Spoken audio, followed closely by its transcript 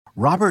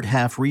Robert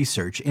Half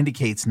research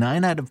indicates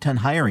 9 out of 10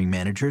 hiring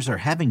managers are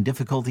having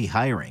difficulty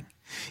hiring.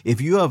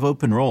 If you have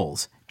open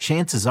roles,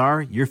 chances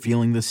are you're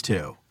feeling this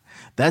too.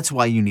 That's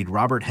why you need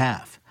Robert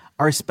Half.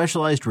 Our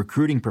specialized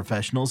recruiting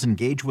professionals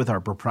engage with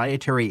our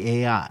proprietary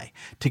AI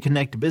to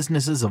connect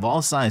businesses of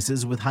all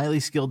sizes with highly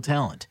skilled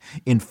talent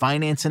in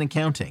finance and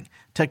accounting,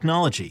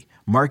 technology,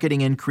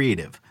 marketing and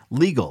creative,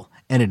 legal,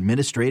 and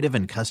administrative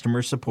and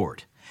customer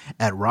support.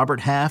 At Robert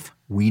Half,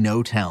 we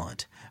know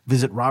talent.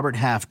 Visit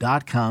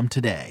roberthalf.com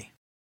today.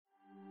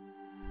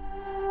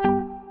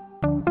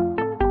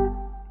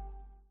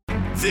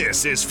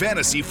 This is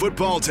Fantasy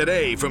Football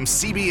Today from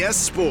CBS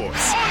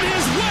Sports. On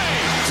his way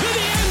to the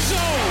end zone.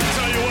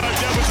 Tell you what,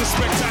 that was a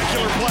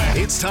spectacular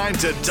play. It's time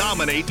to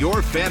dominate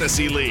your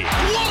fantasy league. What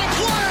a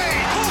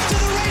play! Off to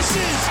the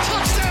races.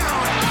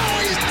 Touchdown. Oh,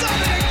 he's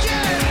done it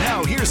again.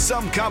 Now here's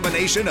some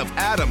combination of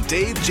Adam,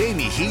 Dave,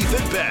 Jamie, Heath,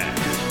 and Ben.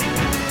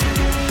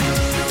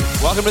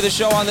 Welcome to the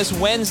show on this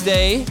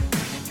Wednesday,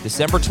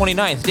 December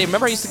 29th. Dave,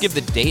 remember I used to give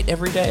the date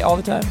every day all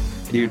the time?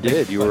 You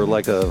did. You were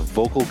like a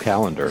vocal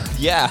calendar.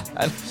 Yeah.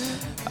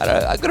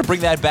 I'm going to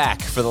bring that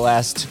back for the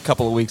last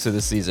couple of weeks of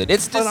the season.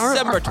 It's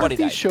December 29th. Aren't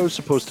these shows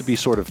supposed to be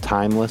sort of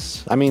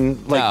timeless? I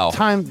mean, like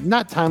No.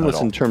 not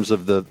timeless in terms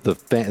of the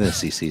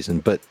fantasy season,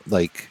 but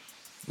like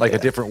a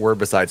different word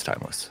besides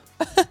timeless.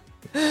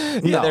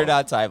 Yeah, they're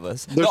not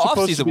timeless. They're The supposed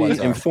to off-season be ones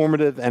are.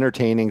 informative,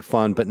 entertaining,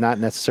 fun, but not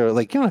necessarily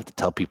like you don't have to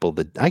tell people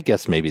I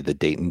guess maybe the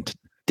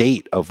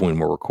date of when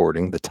we're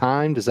recording. The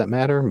time, does that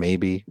matter?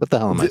 Maybe. What the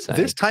hell am I saying?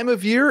 This time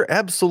of year,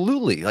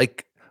 absolutely.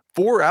 Like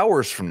 4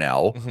 hours from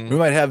now, we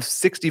might have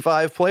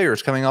 65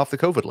 players coming off the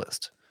COVID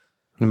list.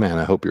 Man,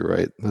 I hope you're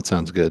right. That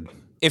sounds good.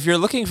 If you're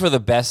looking for the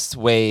best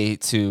way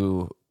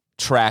to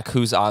track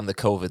who's on the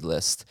COVID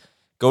list,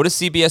 go to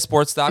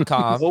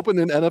cbssports.com. Open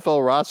an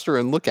NFL roster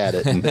and look at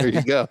it, and there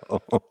you go.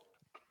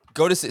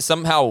 Go to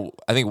somehow,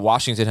 I think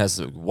Washington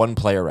has one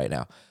player right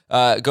now.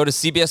 Go to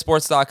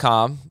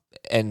cbssports.com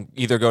and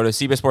either go to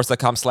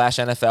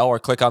cbssports.com/NFL or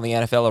click on the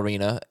NFL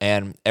arena.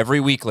 And every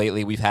week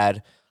lately, we've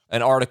had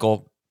an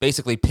article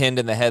basically pinned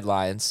in the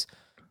headlines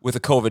with a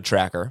COVID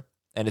tracker.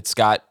 And it's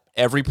got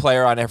every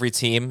player on every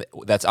team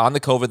that's on the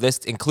COVID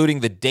list, including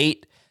the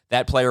date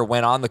that player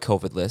went on the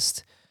COVID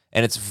list.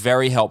 And it's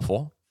very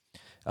helpful.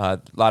 A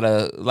lot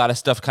of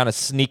stuff kind of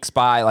sneaks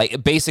by.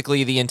 Like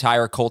basically the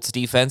entire Colts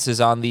defense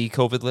is on the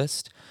COVID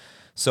list.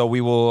 So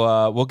we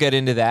will we'll get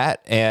into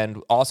that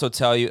and also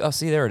tell you. Oh,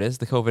 see, there it is,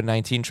 the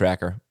COVID-19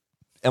 tracker.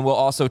 And we'll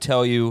also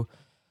tell you.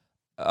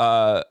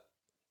 What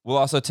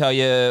was I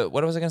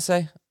going to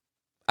say?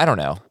 I don't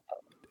know.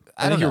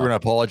 I think you were going to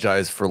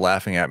apologize for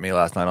laughing at me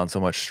last night's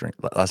stream.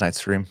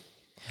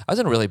 I was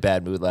in a really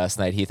bad mood last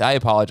night, Heath. I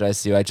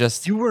apologize to you.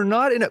 You were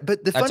not in it,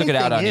 but the funny took it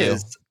out thing on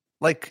is,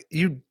 like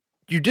you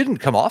didn't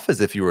come off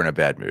as if you were in a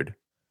bad mood.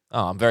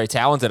 Oh, I'm very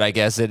talented, I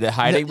guess, at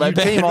hiding my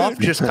bad came off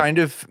mood. just kind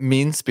of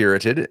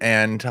mean-spirited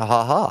and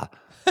ha-ha.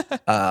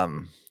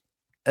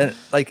 And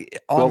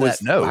like on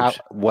that note,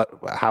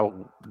 how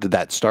did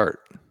that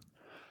start?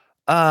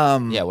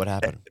 Yeah, what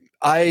happened?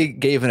 I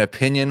gave an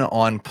opinion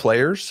on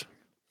players.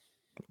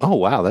 Oh,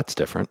 wow, that's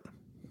different.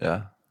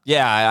 Yeah.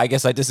 Yeah, I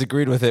guess I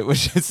disagreed with it,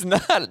 which is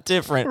not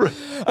different.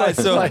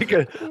 So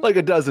like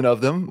a dozen of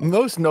them.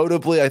 Most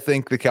notably, I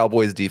think the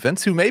Cowboys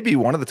defense, who may be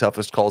one of the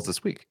toughest calls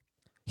this week.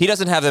 he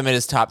doesn't have them in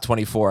his top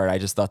 24, and I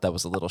just thought that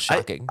was a little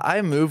shocking.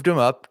 I moved him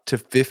up to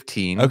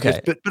 15.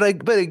 Okay.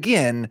 But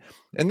again,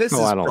 and this is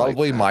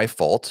probably my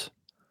fault,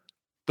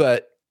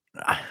 but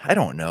I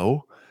don't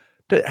know.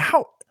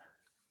 How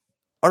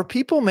are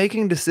people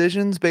making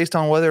decisions based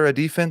on whether a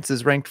defense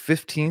is ranked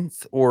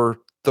 15th or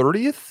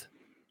 30th?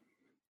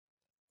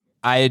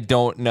 I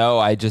don't know.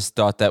 I just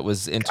thought that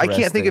was interesting. I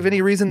can't think of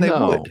any reason they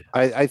would.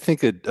 I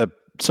think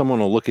someone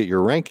will look at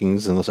your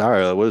rankings and they'll say, all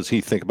right, what does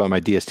he think about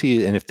my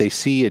DST? And if they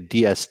see a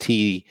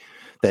DST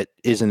that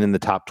isn't in the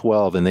top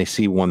 12 and they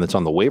see one that's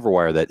on the waiver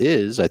wire that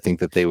is, I think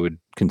that they would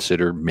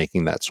consider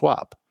making that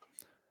swap.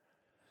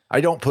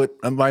 I don't put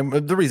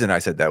the reason I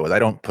said that was I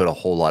don't put a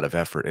whole lot of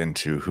effort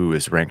into who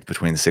is ranked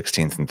between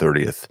 16th and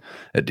 30th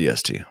at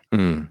DST.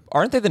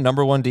 Aren't they the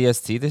number one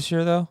DST this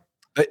year, though?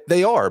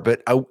 They are,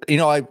 but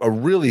a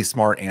really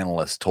smart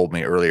analyst told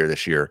me earlier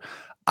this year,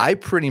 I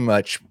pretty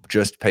much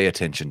just pay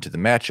attention to the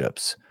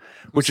matchups,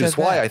 which is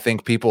why I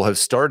think people have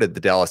started the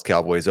Dallas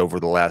Cowboys over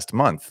the last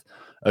month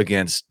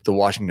against the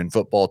Washington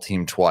football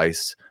team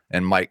twice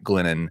and Mike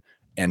Glennon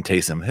and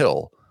Taysom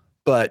Hill.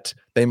 But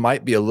they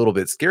might be a little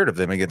bit scared of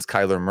them against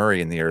Kyler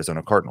Murray and the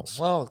Arizona Cardinals.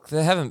 Well,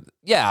 they haven't.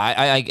 Yeah,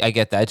 I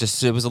get that.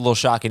 It was a little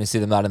shocking to see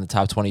them not in the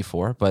top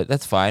 24, but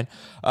that's fine.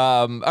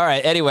 All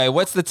right. Anyway,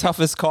 what's the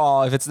toughest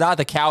call if it's not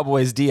the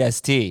Cowboys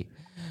DST?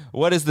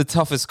 What is the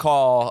toughest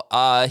call?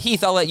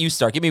 Heath, I'll let you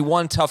start. Give me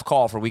one tough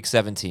call for Week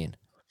 17.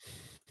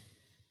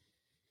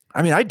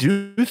 I mean, I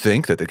do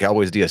think that the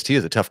Cowboys DST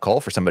is a tough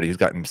call for somebody who's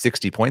gotten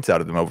 60 points out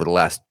of them over the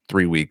last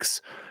 3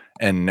 weeks.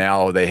 And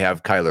now they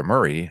have Kyler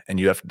Murray, and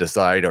you have to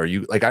decide, are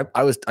you like I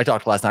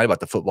talked last night about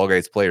the Football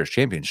Guys Players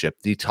Championship.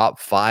 The top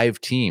 5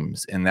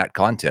 teams in that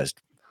contest,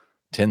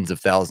 tens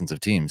of thousands of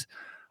teams,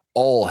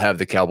 all have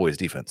the Cowboys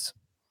defense.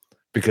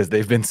 because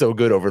they've been so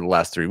good over the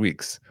last 3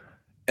 weeks.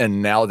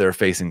 And now they're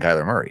facing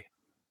Kyler Murray.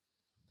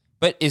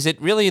 But is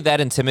it really that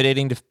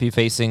intimidating to be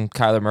facing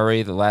Kyler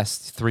Murray the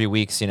last 3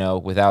 weeks,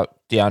 without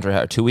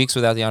 2 weeks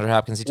without DeAndre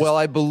Hopkins? Well,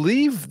 I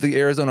believe the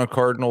Arizona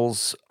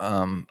Cardinals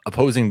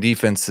opposing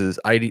defenses,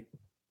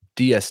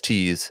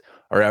 DSTs,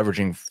 are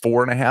averaging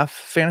 4.5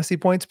 fantasy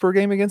points per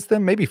game against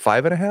them, maybe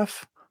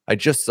 5.5. I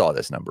just saw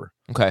this number.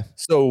 Okay.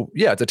 So,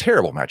 yeah, it's a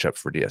terrible matchup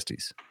for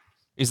DSTs.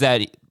 Is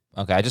that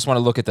okay? I just want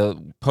to look at the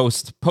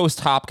post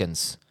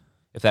Hopkins,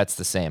 if that's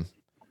the same.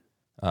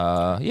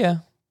 Yeah.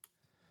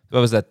 What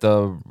was that?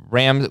 The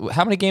Rams.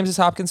 How many games has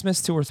Hopkins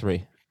missed? 2 or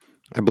 3?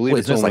 I believe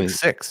it's just only like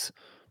 6.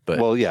 But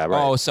well, yeah,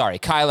 right. Oh, sorry,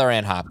 Kyler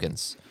and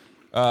Hopkins.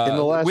 In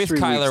the last 3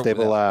 weeks,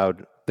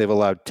 they've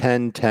allowed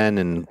 10,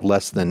 and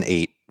less than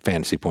 8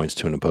 fantasy points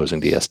to an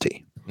opposing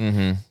DST.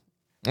 Mm-hmm.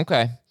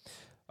 Okay.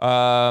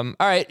 All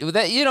right.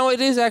 That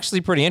it is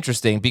actually pretty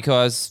interesting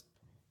because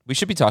we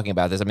should be talking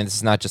about this. I mean, this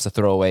is not just a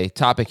throwaway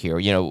topic here.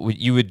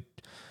 You would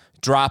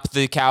drop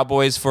the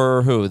Cowboys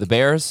for who? The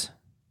Bears?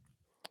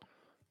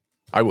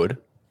 I would.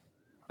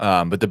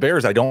 But the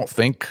Bears, I don't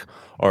think,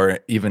 are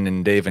even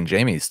in Dave and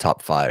Jamie's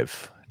top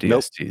 5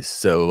 DSTs. Nope.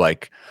 So,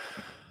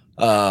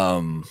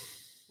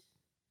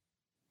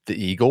 the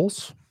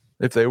Eagles,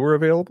 if they were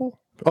available.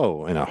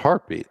 Oh, in a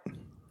heartbeat.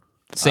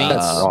 Saints.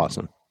 That's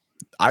awesome.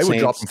 I would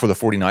drop them for the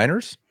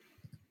 49ers.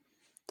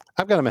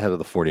 I've got them ahead of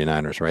the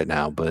 49ers right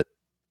now, but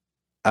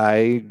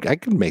I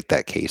could make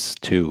that case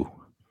too.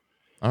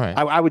 All right.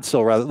 I would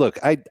still rather look.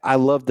 I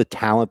love the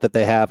talent that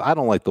they have. I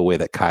don't like the way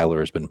that Kyler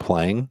has been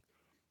playing,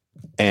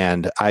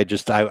 and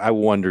I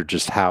wonder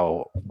just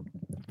how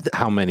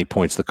many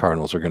points the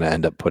Cardinals are going to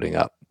end up putting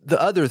up. The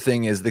other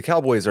thing is the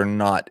Cowboys are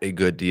not a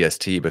good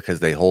DST because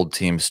they hold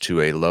teams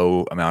to a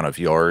low amount of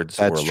yards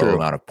or a low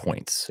amount of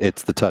points.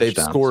 It's the touchdowns.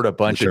 They've scored a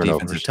bunch of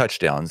defensive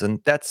touchdowns, and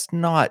that's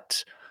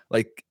not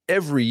like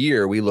every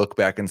year we look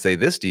back and say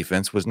this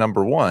defense was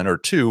number 1 or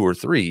 2 or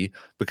 3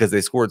 because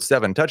they scored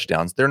 7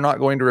 touchdowns. They're not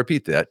going to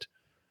repeat that.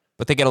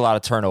 But they get a lot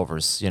of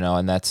turnovers,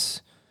 and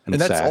that's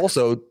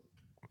also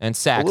and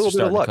sacks are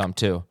starting to come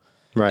too.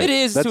 Right. It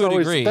is to a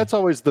degree. That's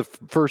always the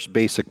first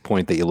basic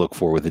point that you look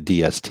for with a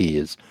DST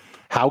is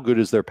how good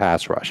is their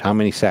pass rush? How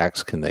many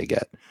sacks can they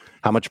get?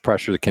 How much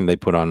pressure can they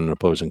put on an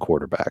opposing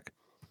quarterback?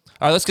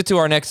 All right, let's get to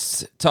our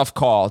next tough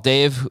call.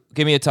 Dave,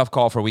 give me a tough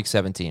call for Week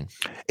 17.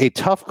 A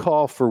tough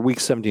call for Week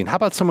 17. How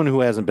about someone who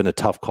hasn't been a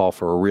tough call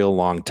for a real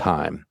long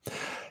time?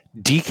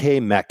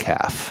 DK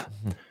Metcalf.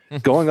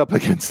 Going up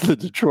against the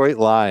Detroit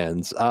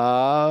Lions. He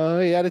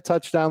had a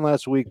touchdown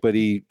last week, but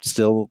he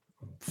still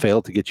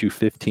failed to get you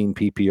 15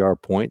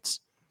 PPR points.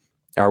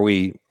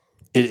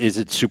 Is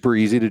it super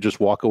easy to just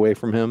walk away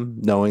from him,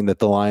 knowing that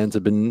the Lions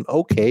have been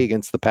okay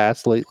against the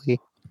pass lately?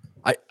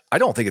 I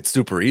don't think it's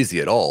super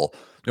easy at all.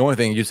 The only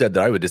thing you said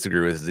that I would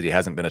disagree with is that he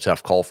hasn't been a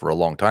tough call for a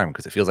long time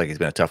because it feels like he's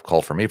been a tough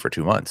call for me for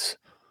 2 months.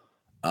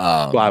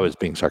 Well, I was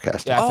being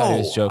sarcastic. Yeah, I thought he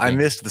was joking. I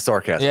missed the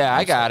sarcasm. Yeah,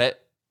 I got it.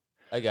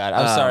 I'm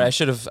sorry. I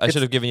should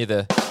have given you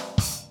the.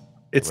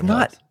 It's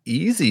not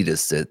easy to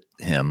sit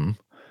him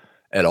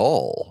at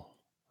all,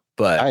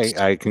 but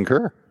I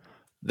concur.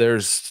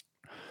 There's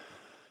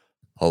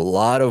a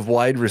lot of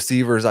wide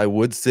receivers I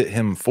would sit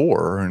him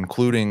for,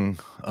 including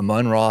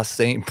Amon-Ra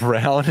St.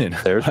 Brown and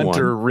There's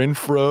Hunter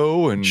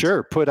Renfrow. And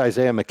sure, put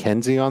Isaiah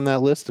McKenzie on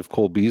that list if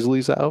Cole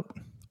Beasley's out.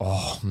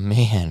 Oh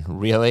man,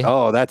 really?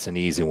 Oh, that's an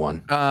easy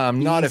one.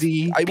 Not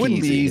easy. It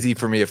wouldn't be easy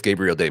for me if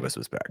Gabriel Davis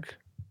was back.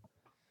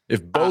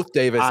 If both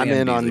Davis, I'm and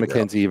in on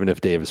McKenzie, even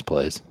if Davis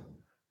plays.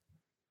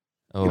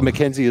 Oh.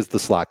 McKenzie is the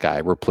slot guy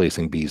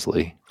replacing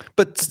Beasley.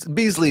 But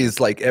Beasley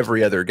is like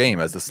every other game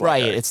as the slot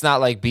guy. It's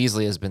not like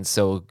Beasley has been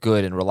so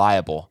good and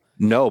reliable.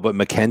 No, but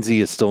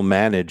McKenzie has still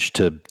managed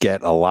to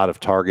get a lot of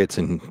targets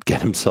and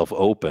get himself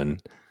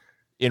open.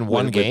 In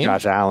one game? With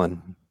Josh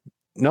Allen.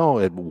 No,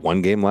 it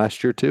one game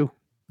last year too,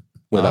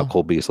 without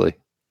Cole Beasley.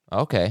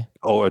 Okay.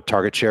 Oh, a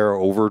target share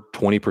over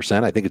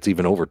 20%. I think it's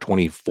even over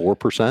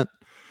 24%.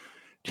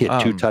 He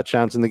had 2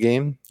 touchdowns in the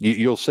game.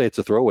 You'll say it's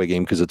a throwaway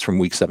game because it's from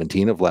Week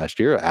 17 of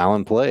last year.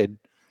 Allen played.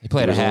 He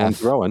played a half.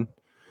 Throwing.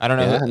 I don't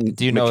know. Yeah,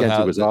 do you know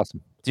McKenzie was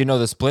awesome. Do you know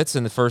the splits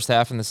in the first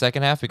half and the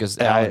second half? Because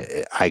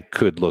I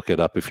could look it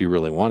up if you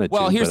really wanted to.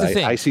 Well, here's the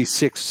thing. I see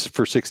 6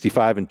 for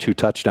 65 and 2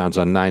 touchdowns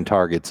on 9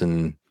 targets,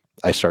 and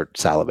I start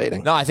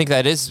salivating. No, I think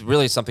that is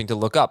really something to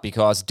look up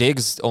because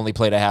Diggs only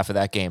played a half of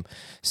that game.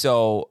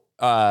 So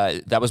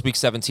that was Week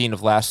 17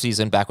 of last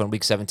season, back when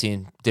Week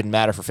 17 didn't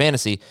matter for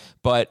fantasy.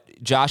 But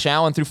Josh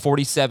Allen threw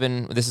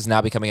 47. This is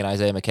now becoming an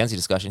Isaiah McKenzie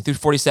discussion. Threw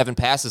 47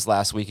 passes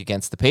last week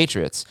against the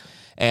Patriots.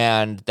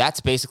 And that's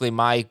basically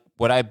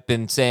what I've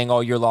been saying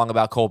all year long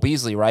about Cole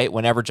Beasley, right?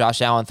 Whenever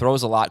Josh Allen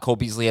throws a lot, Cole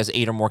Beasley has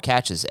 8 or more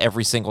catches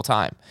every single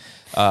time.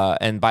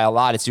 And by a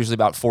lot, it's usually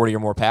about 40 or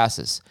more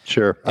passes.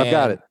 Sure. I've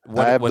got it.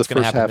 I have the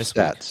first half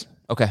stats.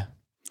 Week? Okay.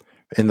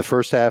 In the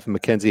first half,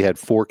 McKenzie had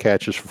 4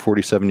 catches for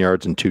 47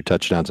 yards and 2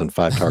 touchdowns on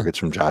 5 targets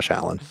from Josh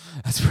Allen.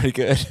 That's pretty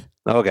good.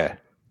 Okay.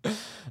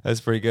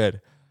 That's pretty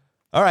good.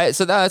 All right.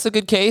 So that's a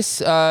good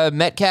case.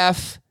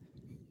 Metcalf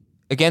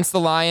against the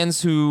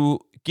Lions,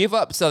 who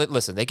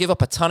Listen, they give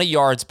up a ton of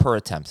yards per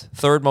attempt,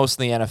 third most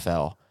in the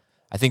NFL.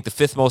 I think the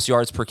fifth most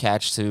yards per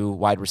catch to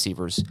wide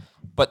receivers,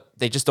 but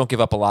they just don't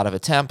give up a lot of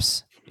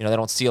attempts. They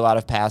don't see a lot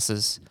of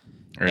passes.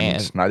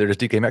 And neither does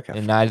DK Metcalf.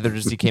 And neither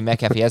does DK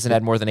Metcalf. He hasn't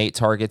had more than 8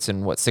 targets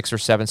in 6 or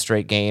 7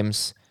 straight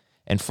games.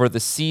 And for the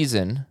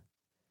season,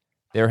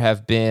 there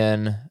have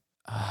been,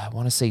 I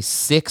want to say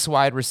 6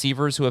 wide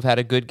receivers who have had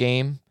a good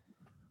game.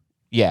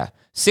 Yeah,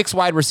 6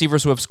 wide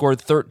receivers who have scored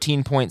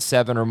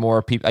 13.7 or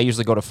more. I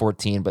usually go to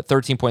 14, but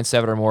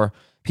 13.7 or more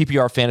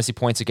PPR fantasy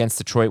points against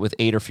Detroit with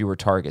 8 or fewer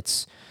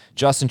targets.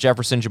 Justin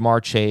Jefferson,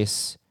 Jamar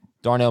Chase,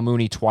 Darnell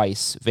Mooney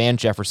twice, Van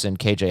Jefferson,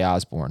 KJ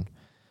Osborne.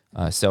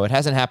 So it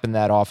hasn't happened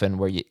that often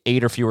where you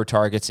 8 or fewer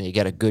targets and you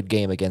get a good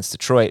game against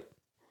Detroit.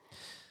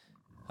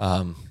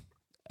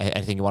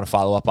 Anything you want to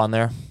follow up on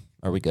there?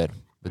 Are we good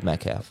with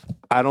Metcalf?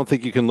 I don't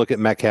think you can look at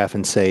Metcalf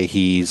and say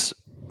he's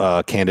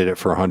a candidate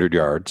for 100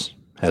 yards.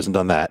 Hasn't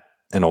done that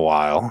in a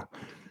while.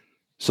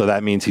 So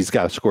that means he's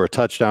got to score a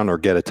touchdown or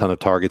get a ton of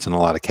targets and a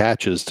lot of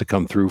catches to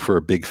come through for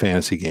a big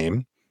fantasy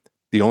game.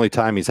 The only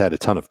time he's had a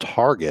ton of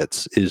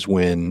targets is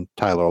when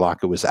Tyler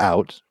Lockett was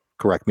out.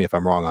 Correct me if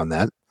I'm wrong on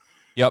that.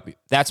 Yep,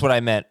 that's what I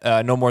meant.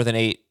 No more than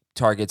 8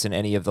 targets in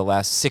any of the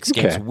last 6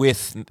 games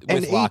with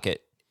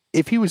Lockett.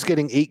 If he was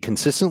getting 8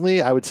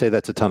 consistently, I would say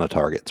that's a ton of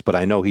targets, but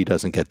I know he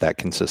doesn't get that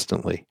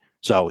consistently.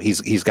 So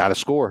he's got to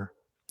score.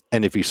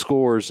 And if he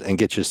scores and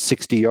gets you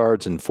 60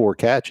 yards and 4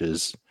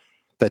 catches,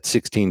 that's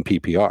 16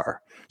 PPR.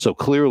 So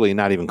clearly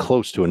not even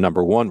close to a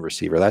number 1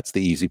 receiver. That's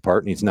the easy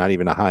part. And he's not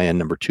even a high-end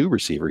number 2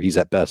 receiver. He's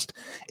at best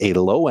a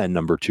low-end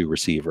number 2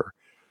 receiver.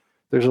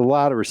 There's a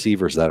lot of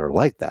receivers that are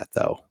like that,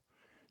 though.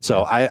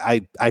 So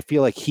I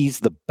feel like he's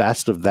the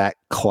best of that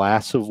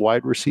class of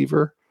wide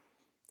receiver.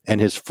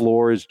 And his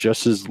floor is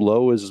just as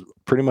low as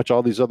pretty much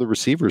all these other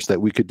receivers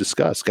that we could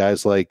discuss.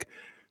 Guys like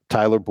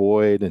Tyler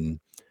Boyd and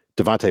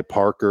Devontae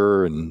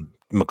Parker and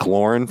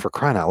McLaurin, for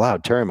crying out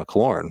loud. Terry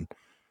McLaurin.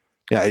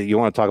 Yeah, you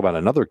want to talk about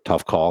another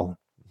tough call.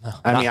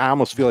 I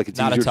almost feel like it's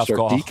easier to start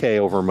call. DK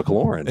over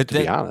McLaurin, to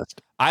be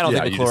honest. I don't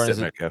think McLaurin is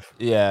Metcalf.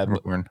 Yeah.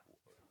 McLaurin.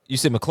 You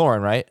said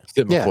McLaurin, right?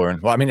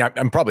 McLaurin. Well, I mean,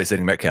 I'm probably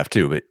sitting Metcalf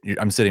too, but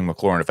I'm sitting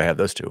McLaurin if I have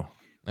those 2.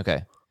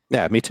 Okay.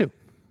 Yeah, me too.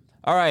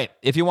 All right.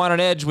 If you want an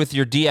edge with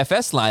your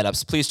DFS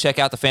lineups, please check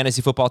out the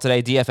Fantasy Football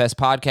Today DFS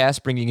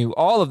podcast, bringing you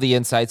all of the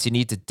insights you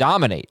need to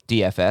dominate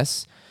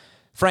DFS.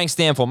 Frank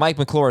Stanfield, Mike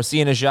McClure,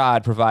 Sia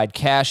Najad provide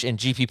cash and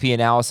GPP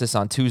analysis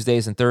on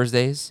Tuesdays and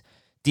Thursdays,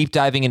 deep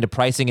diving into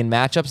pricing and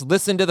matchups.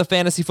 Listen to the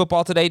Fantasy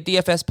Football Today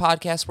DFS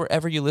podcast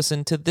wherever you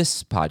listen to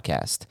this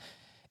podcast.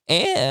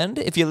 And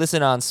if you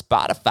listen on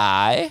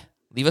Spotify,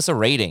 leave us a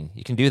rating.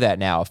 You can do that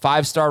now. A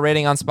 5-star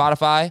rating on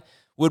Spotify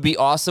would be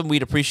awesome.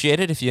 We'd appreciate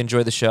it if you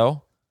enjoy the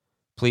show.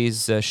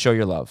 Please show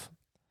your love.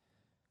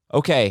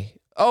 Okay.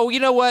 Oh, you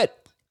know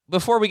what?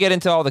 Before we get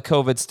into all the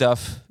COVID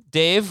stuff,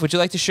 Dave, would you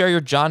like to share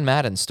your John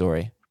Madden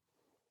story?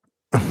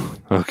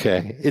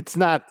 Okay. It's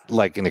not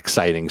like an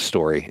exciting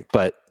story,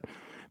 but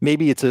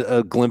maybe it's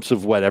a glimpse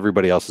of what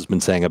everybody else has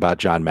been saying about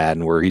John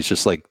Madden, where he's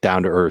just like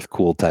down-to-earth,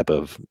 cool type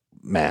of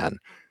man.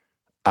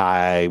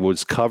 I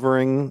was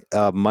covering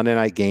a Monday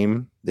night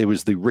game. It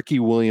was the Ricky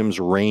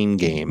Williams rain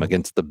game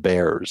against the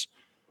Bears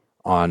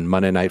on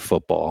Monday Night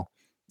Football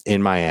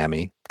in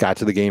Miami. Got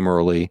to the game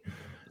early,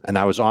 and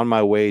I was on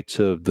my way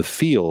to the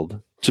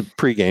field to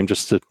pregame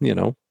just to,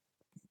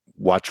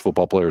 watch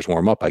football players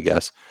warm up, I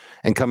guess.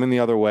 And coming the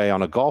other way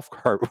on a golf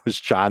cart was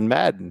John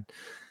Madden.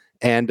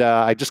 And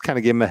I just kind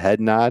of gave him a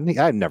head nod.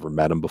 I'd never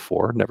met him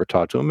before, never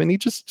talked to him. And he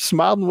just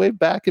smiled and waved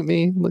back at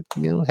me, like,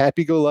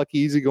 happy-go-lucky,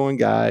 easygoing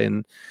guy.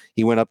 And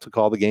he went up to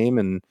call the game,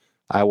 and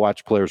I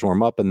watched players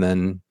warm up and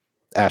then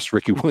asked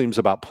Ricky Williams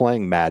about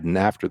playing Madden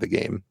after the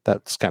game.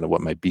 That's kind of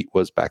what my beat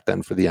was back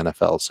then for the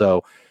NFL.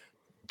 So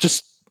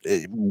just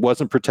it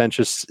wasn't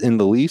pretentious in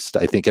the least.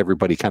 I think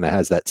everybody kind of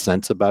has that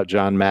sense about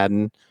John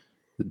Madden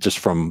just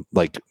from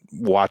like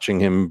watching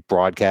him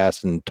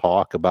broadcast and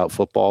talk about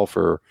football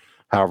for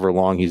however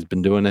long he's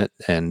been doing it.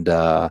 And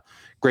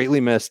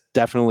greatly missed,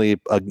 definitely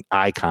an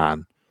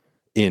icon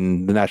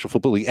in the National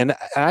Football League. And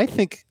I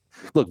think,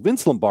 look,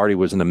 Vince Lombardi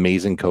was an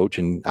amazing coach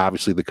and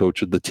obviously the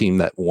coach of the team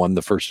that won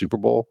the first Super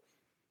Bowl.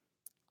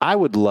 I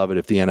would love it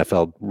if the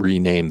NFL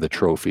renamed the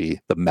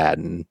trophy the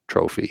Madden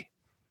Trophy.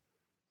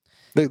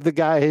 The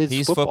guy is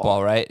he's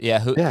football, right?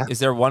 Yeah. Is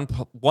there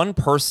one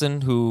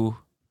person who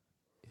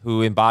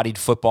embodied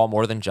football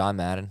more than John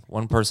Madden?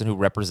 One person who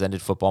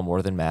represented football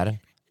more than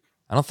Madden?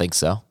 I don't think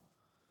so.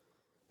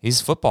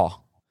 He's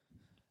football.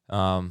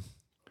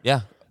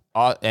 Yeah.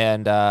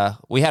 And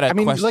we had a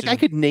question. Like I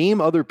could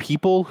name other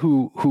people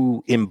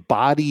who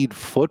embodied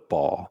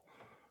football,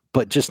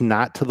 but just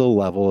not to the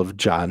level of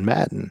John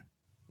Madden.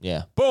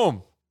 Yeah.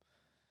 Boom.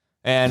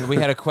 And we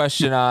had a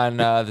question on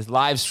the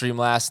live stream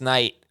last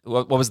night.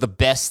 What was the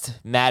best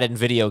Madden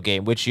video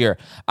game? Which year?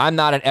 I'm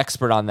not an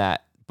expert on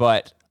that,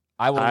 but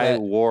I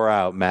wore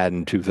out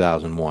Madden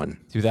 2001.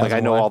 Like I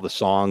know all the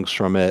songs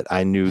from it.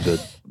 I knew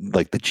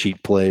the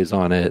cheat plays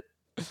on it.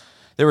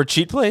 There were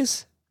cheat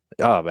plays?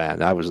 Oh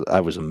man, I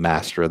was a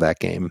master of that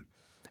game.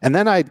 And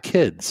then I had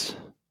kids.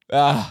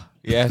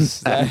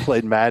 Yes. I haven't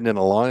played Madden in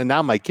a long, and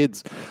now my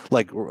kids,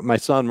 like my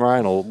son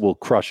Ryan, will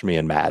crush me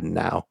in Madden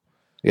now,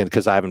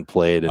 because I haven't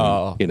played,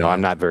 and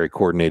I'm not very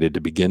coordinated to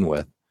begin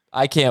with.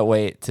 I can't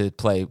wait to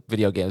play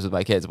video games with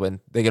my kids when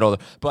they get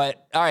older.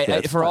 But all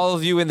right, for all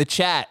of you in the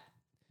chat,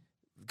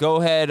 go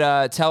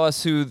ahead, tell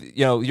us who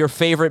your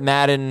favorite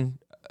Madden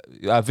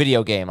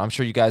video game. I'm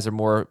sure you guys are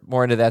more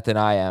into that than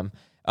I am.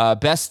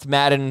 Best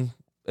Madden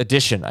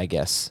edition, I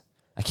guess.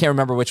 I can't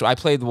remember which one. I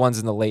played the ones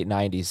in the late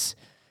 90s.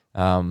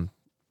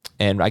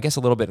 And I guess a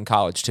little bit in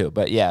college too.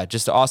 But yeah,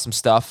 just awesome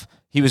stuff.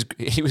 He was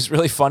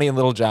really funny in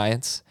Little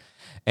Giants,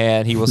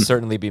 and he will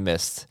certainly be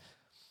missed.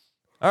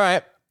 All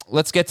right,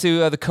 let's get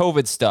to the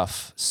COVID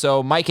stuff.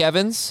 So Mike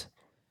Evans,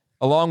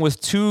 along with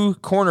 2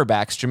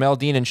 cornerbacks, Jamel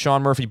Dean and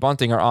Sean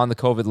Murphy-Bunting, are on the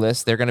COVID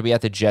list. They're going to be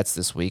at the Jets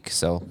this week,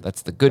 so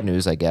that's the good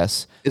news, I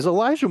guess. Is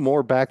Elijah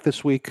Moore back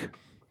this week?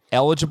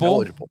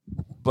 Eligible.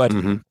 But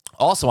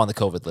also on the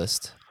COVID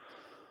list.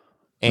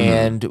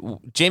 And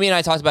Jamie and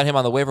I talked about him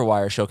on the waiver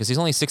wire show because he's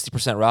only 60%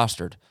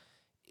 rostered.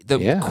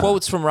 The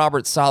quotes from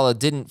Robert Saleh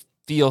didn't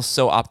feel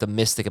so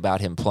optimistic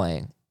about him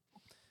playing.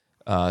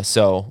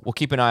 So we'll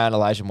keep an eye on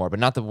Elijah Moore, but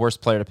not the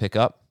worst player to pick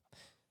up.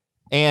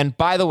 And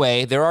by the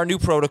way, there are new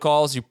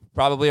protocols. You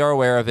probably are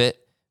aware of it.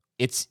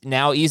 It's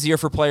now easier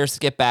for players to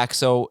get back.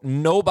 So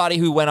nobody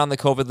who went on the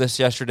COVID list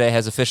yesterday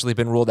has officially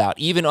been ruled out.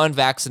 Even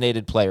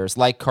unvaccinated players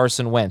like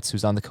Carson Wentz,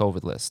 who's on the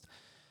COVID list.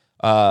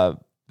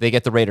 They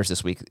get the Raiders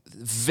this week.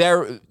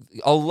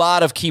 A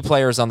lot of key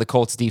players on the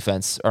Colts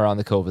defense are on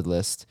the COVID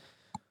list.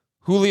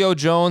 Julio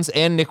Jones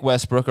and Nick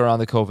Westbrook are on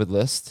the COVID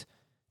list.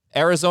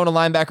 Arizona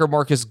linebacker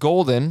Marcus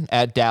Golden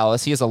at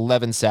Dallas. He has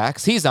 11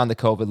 sacks. He's on the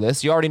COVID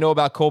list. You already know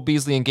about Cole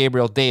Beasley and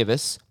Gabriel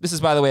Davis. This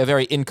is, by the way, a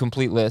very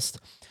incomplete list.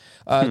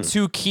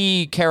 2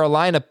 key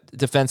Carolina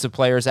defensive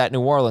players at New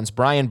Orleans,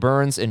 Brian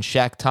Burns and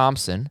Shaq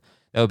Thompson.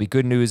 That would be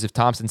good news if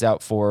Thompson's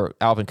out for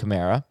Alvin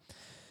Kamara.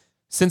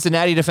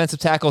 Cincinnati defensive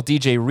tackle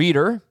DJ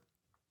Reader,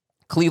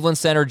 Cleveland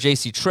center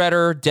J.C.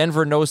 Treader,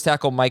 Denver nose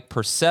tackle Mike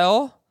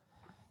Purcell,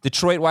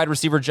 Detroit wide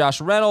receiver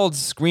Josh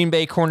Reynolds, Green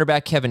Bay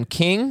cornerback Kevin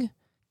King,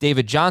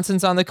 David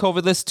Johnson's on the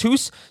COVID list.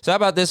 So how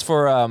about this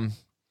for Dare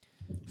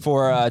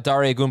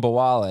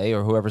Ogunbowale,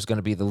 or whoever's going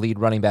to be the lead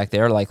running back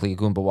there, likely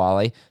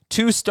Ogunbowale.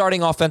 2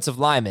 starting offensive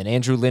linemen,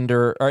 Andrew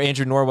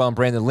Norwell and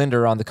Brandon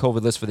Linder, on the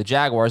COVID list for the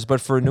Jaguars. But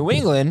for New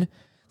England,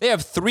 they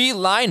have 3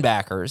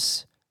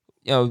 linebackers.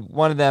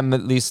 One of them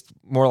at least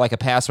more like a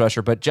pass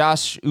rusher, but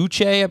Josh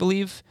Uche, I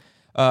believe,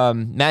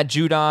 Matt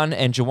Judon,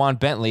 and Jawan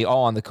Bentley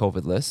all on the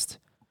COVID list.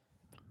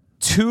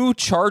 2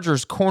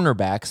 Chargers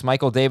cornerbacks,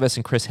 Michael Davis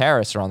and Chris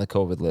Harris, are on the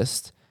COVID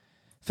list.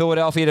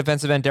 Philadelphia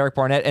defensive end Derek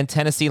Barnett, and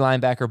Tennessee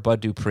linebacker Bud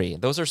Dupree.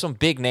 Those are some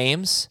big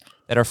names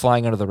that are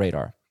flying under the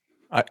radar.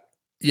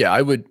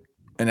 I would,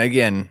 and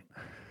again,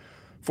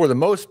 for the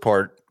most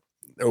part,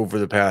 over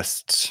the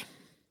past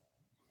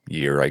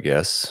year, I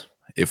guess,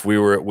 if we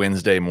were at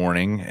Wednesday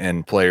morning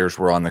and players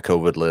were on the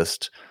COVID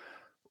list,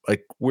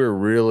 like, we're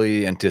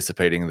really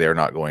anticipating they're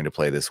not going to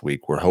play this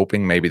week. We're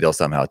hoping maybe they'll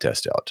somehow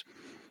test out.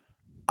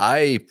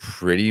 I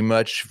pretty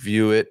much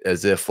view it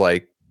as if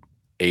like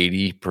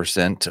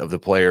 80% of the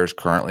players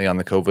currently on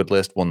the COVID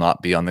list will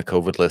not be on the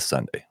COVID list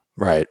Sunday.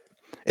 Right.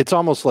 It's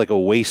almost like a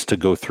waste to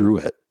go through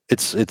it.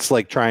 It's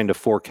like trying to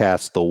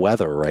forecast the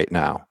weather right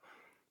now.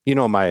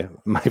 My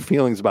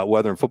feelings about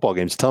weather in football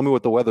games. Tell me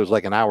what the weather's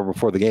like an hour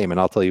before the game, and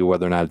I'll tell you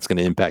whether or not it's going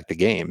to impact the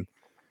game.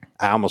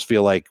 I almost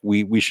feel like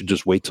we should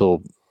just wait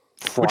till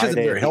Friday, which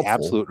isn't very helpful.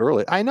 Absolute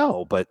early. I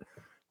know, but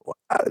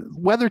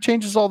weather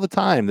changes all the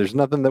time. There's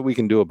nothing that we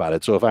can do about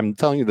it. So if I'm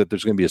telling you that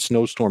there's going to be a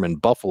snowstorm in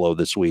Buffalo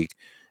this week,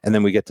 and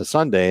then we get to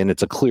Sunday and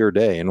it's a clear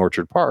day in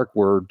Orchard Park,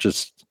 we're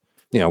just,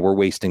 we're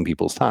wasting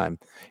people's time.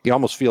 You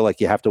almost feel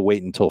like you have to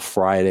wait until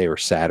Friday or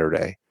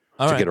Saturday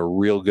to get a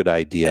real good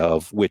idea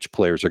of which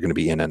players are going to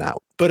be in and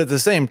out. But at the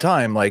same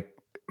time, like,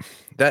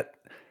 that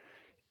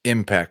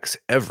impacts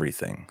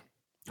everything.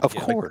 Of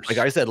course. Like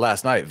I said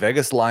last night,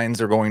 Vegas lines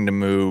are going to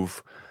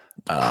move.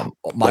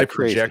 My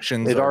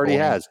projections. It already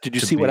has. Did you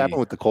see what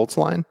happened with the Colts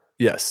line?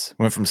 Yes.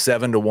 Went from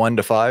 7 to 1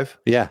 to 5.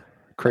 Yeah.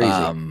 Crazy.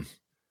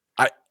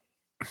 I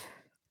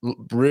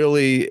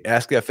really,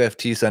 Ask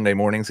FFT Sunday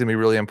morning is going to be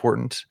really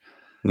important.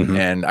 Mm-hmm.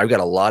 And I've got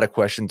a lot of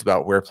questions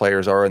about where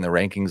players are in the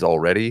rankings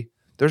already.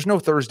 There's no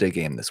Thursday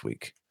game this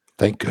week.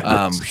 Thank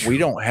goodness. We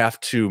don't have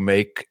to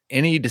make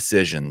any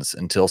decisions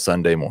until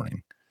Sunday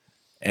morning.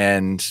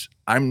 And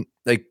I'm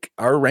like,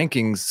 our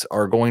rankings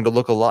are going to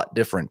look a lot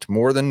different,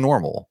 more than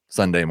normal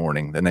Sunday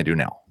morning than they do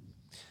now.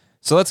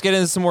 So let's get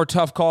into some more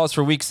tough calls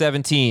for week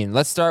 17.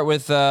 Let's start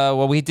with,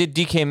 we did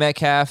DK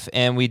Metcalf,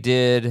 and we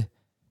did,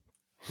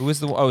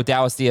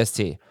 Dallas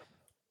DST.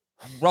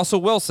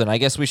 Russell Wilson. I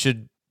guess we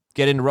should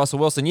get into Russell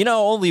Wilson.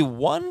 Only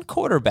one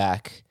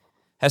quarterback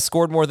has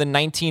scored more than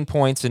 19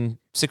 points in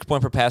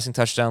 6-point per passing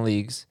touchdown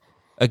leagues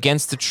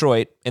against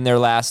Detroit in their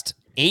last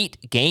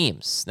 8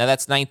 games. Now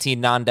that's 19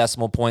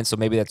 non-decimal points, so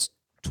maybe that's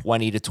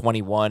 20 to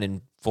 21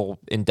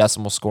 in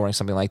decimal scoring,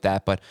 something like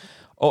that. But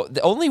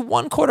only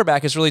one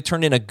quarterback has really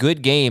turned in a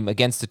good game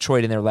against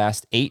Detroit in their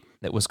last 8.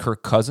 That was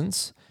Kirk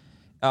Cousins.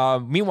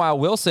 Meanwhile,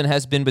 Wilson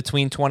has been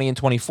between 20 and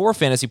 24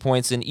 fantasy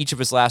points in each of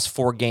his last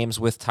 4 games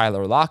with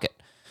Tyler Lockett.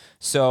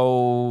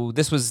 So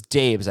this was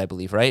Dave's, I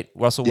believe, right?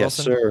 Russell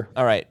Wilson? Yes, sir.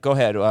 All right, go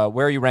ahead.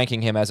 Where are you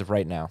ranking him as of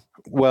right now?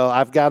 Well,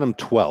 I've got him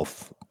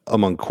 12th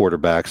among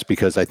quarterbacks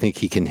because I think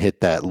he can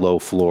hit that low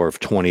floor of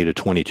 20 to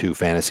 22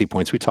 fantasy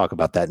points. We talk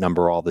about that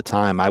number all the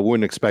time. I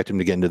wouldn't expect him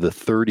to get into the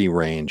 30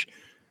 range.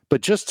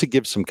 But just to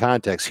give some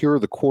context, here are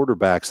the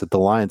quarterbacks that the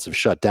Lions have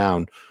shut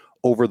down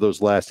over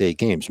those last 8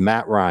 games.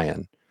 Matt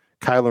Ryan,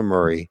 Kyler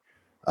Murray.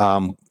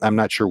 I'm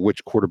not sure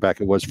which quarterback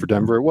it was for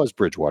Denver. It was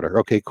Bridgewater.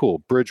 Okay, cool.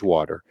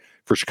 Bridgewater.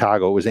 For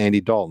Chicago, it was Andy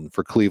Dalton.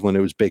 For Cleveland,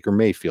 it was Baker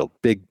Mayfield.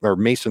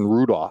 Mason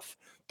Rudolph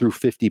threw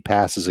 50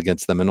 passes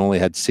against them and only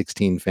had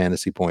 16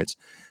 fantasy points.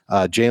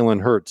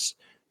 Jalen Hurts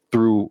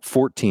threw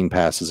 14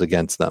 passes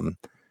against them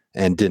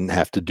and didn't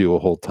have to do a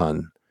whole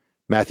ton.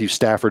 Matthew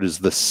Stafford is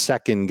the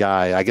second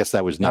guy. I guess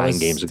that was 9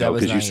 games ago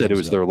because you said it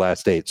was their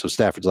last 8. So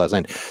Stafford's last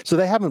 9. So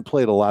they haven't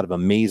played a lot of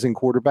amazing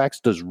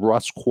quarterbacks. Does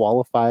Russ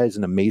qualify as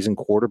an amazing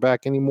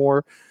quarterback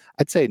anymore?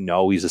 I'd say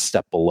no, he's a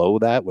step below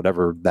that,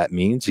 whatever that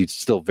means. He's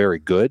still very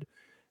good.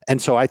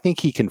 And so I think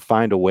he can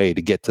find a way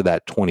to get to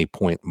that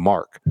 20-point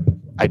mark.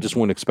 I just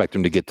wouldn't expect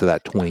him to get to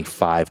that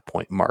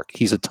 25-point mark.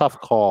 He's a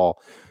tough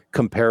call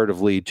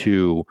comparatively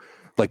to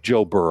like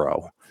Joe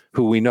Burrow,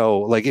 who we know,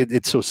 like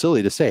it's so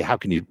silly to say, how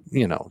can you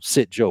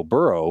sit Joe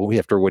Burrow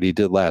after what he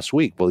did last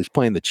week? Well, he's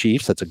playing the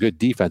Chiefs. That's a good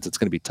defense. It's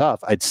going to be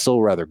tough. I'd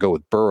still rather go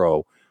with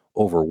Burrow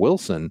over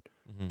Wilson,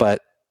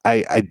 but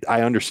I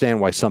understand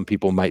why some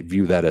people might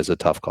view that as a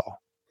tough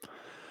call.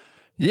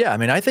 Yeah, I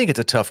mean, I think it's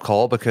a tough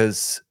call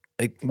because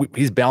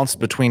he's bounced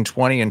between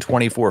 20 and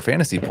 24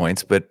 fantasy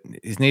points, but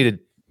he's needed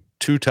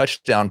 2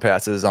 touchdown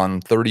passes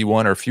on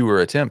 31 or fewer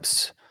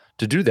attempts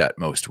to do that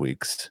most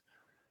weeks.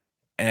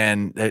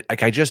 And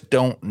I just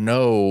don't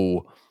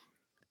know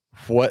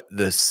what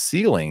the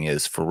ceiling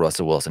is for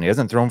Russell Wilson. He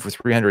hasn't thrown for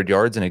 300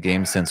 yards in a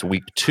game since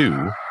week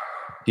 2.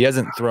 He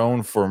hasn't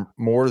thrown for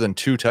more than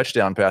 2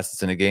 touchdown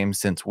passes in a game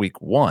since week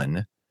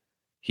 1.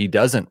 He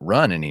doesn't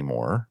run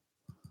anymore.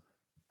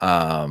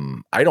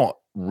 I don't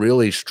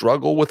really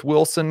struggle with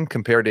Wilson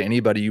compared to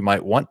anybody you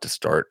might want to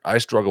start. I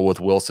struggle with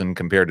Wilson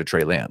compared to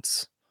Trey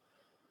Lance.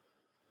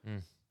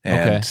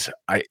 And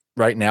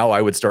right now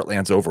I would start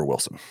Lance over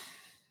Wilson.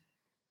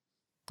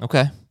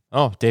 Okay.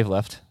 Oh, Dave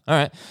left. All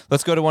right.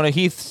 Let's go to one of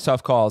Heath's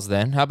tough calls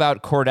then. How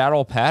about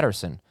Cordarrelle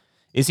Patterson?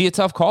 Is he a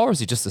tough call or is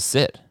he just a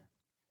sit?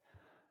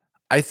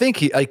 I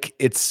think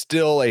it's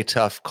still a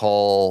tough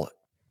call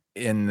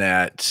in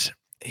that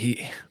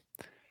he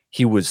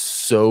was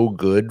so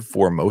good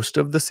for most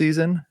of the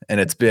season, and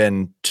it's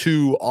been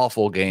 2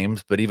 awful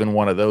games, but even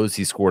one of those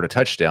he scored a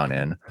touchdown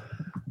in.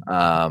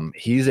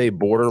 He's a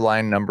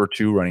borderline number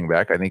 2 running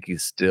back. I think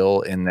he's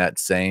still in that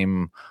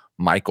same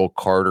Michael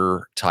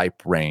Carter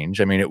type range.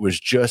 I mean, it was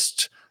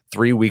just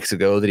 3 weeks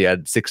ago that he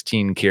had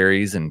 16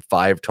 carries and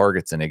 5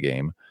 targets in a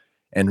game.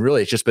 And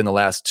really, it's just been the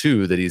last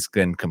 2 that he's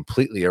been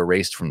completely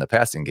erased from the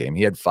passing game.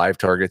 He had 5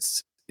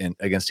 targets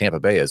against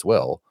Tampa Bay as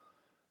well.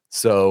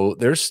 So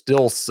there's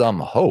still some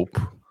hope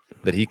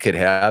that he could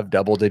have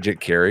double-digit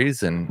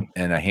carries and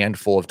a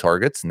handful of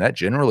targets, and that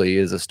generally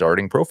is a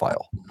starting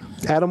profile.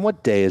 Adam,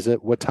 what day is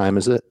it? What time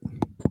is it?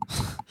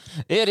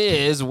 It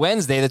is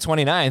Wednesday, the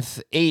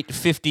 29th,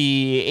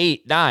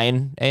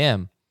 9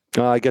 a.m.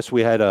 I guess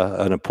we had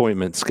an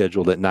appointment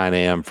scheduled at 9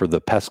 a.m. for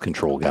the pest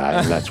control guy,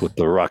 and that's what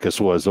the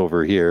ruckus was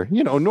over here.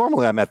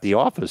 Normally I'm at the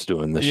office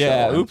doing this show.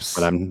 Yeah, oops.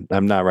 But I'm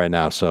not right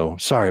now, so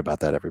sorry about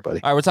that,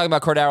 everybody. All right, we're talking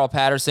about Cordarrelle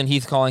Patterson.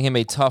 Heath calling him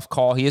a tough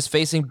call. He is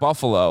facing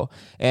Buffalo,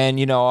 and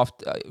you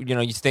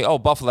think, oh,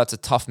 Buffalo, that's a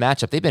tough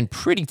matchup. They've been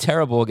pretty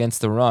terrible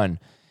against the run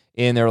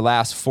in their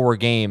last 4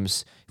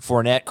 games.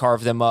 Fournette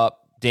carved them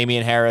up.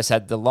 Damian Harris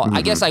had the long.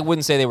 I guess I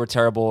wouldn't say they were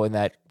terrible in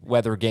that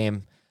weather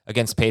game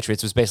against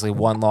Patriots. It was basically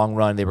one long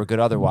run. They were good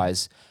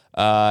otherwise.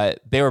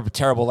 They were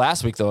terrible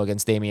last week, though,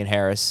 against Damian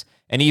Harris.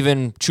 And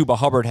even Chuba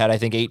Hubbard had, I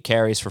think, 8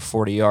 carries for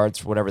 40 yards,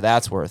 for whatever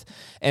that's worth.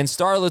 And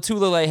Star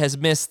Lotulelei has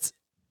missed,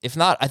 if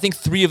not, I think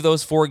 3 of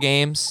those 4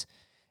 games.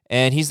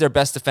 And he's their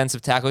best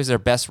defensive tackle. He's their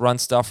best run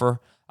stuffer.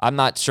 I'm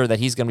not sure that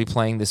he's going to be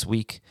playing this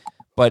week.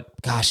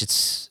 But, gosh,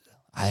 Heath,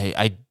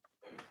 I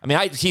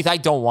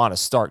don't want to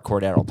start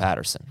Cordarrelle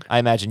Patterson. I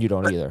imagine you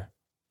don't either.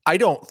 I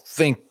don't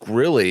think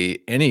really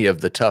any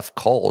of the tough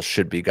calls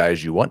should be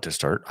guys you want to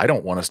start. I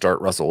don't want to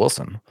start Russell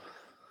Wilson.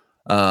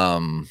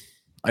 I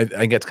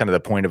think that's kind of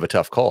the point of a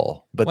tough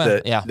call.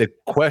 But the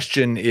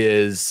question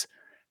is,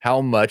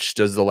 how much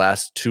does the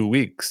last 2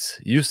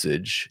 weeks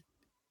usage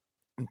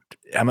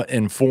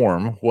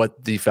inform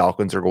what the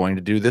Falcons are going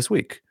to do this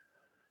week?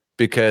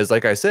 Because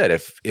like I said,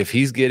 if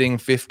he's getting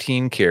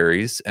 15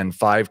 carries and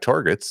 5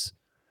 targets,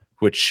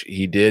 which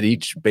he did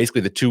each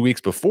basically the 2 weeks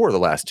before the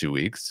last 2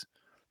 weeks,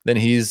 then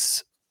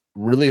he's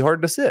really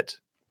hard to sit.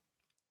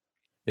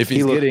 If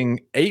he's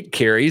getting 8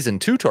 carries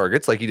and 2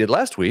 targets like he did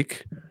last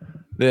week,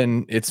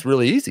 then it's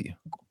really easy.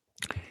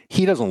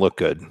 He doesn't look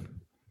good.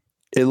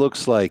 It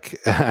looks like,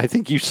 I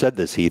think you said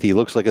this, Heath, he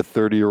looks like a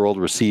 30-year-old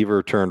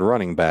receiver turned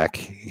running back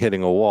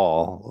hitting a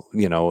wall,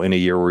 in a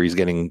year where he's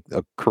getting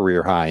a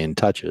career high in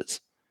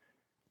touches.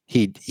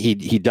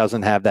 He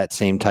doesn't have that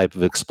same type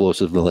of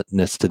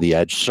explosiveness to the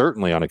edge.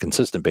 Certainly on a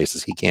consistent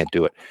basis, he can't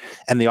do it.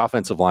 And the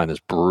offensive line is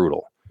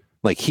brutal.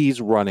 Like he's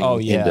running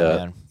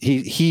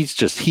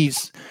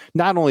he's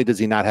not only does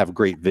he not have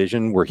great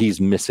vision where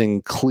he's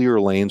missing clear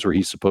lanes where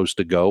he's supposed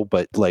to go,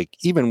 but like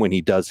even when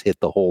he does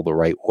hit the hole the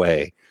right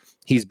way,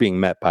 he's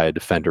being met by a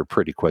defender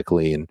pretty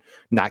quickly and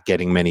not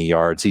getting many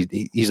yards.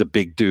 He's a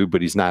big dude,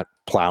 but he's not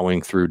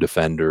plowing through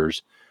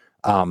defenders.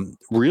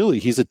 Really,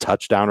 he's a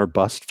touchdown or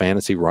bust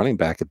fantasy running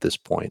back at this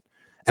point.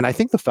 And I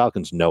think the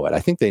Falcons know it. I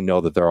think they know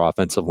that their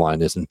offensive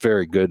line isn't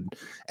very good.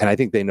 And I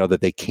think they know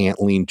that they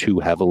can't lean too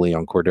heavily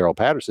on Cordero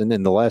Patterson.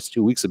 And the last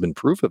 2 weeks have been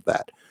proof of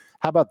that.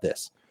 How about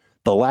this?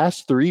 The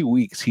last 3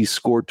 weeks, he's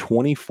scored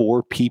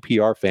 24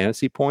 PPR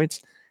fantasy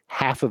points.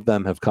 Half of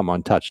them have come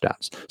on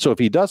touchdowns. So if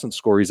he doesn't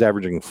score, he's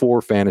averaging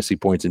 4 fantasy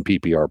points in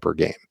PPR per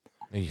game.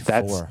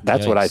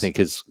 That's what I think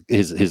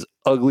his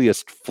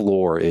ugliest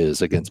floor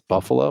is against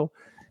Buffalo.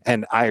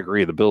 And I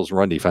agree, the Bills'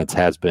 run defense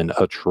has been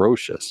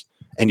atrocious.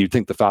 And you'd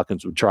think the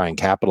Falcons would try and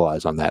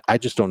capitalize on that. I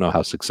just don't know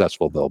how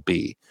successful they'll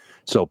be.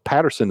 So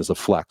Patterson is a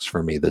flex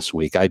for me this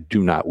week. I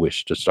do not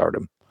wish to start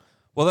him.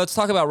 Well, let's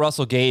talk about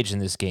Russell Gage in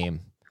this game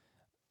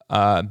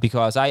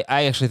because I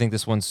actually think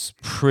this one's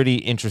pretty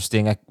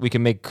interesting. We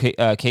can make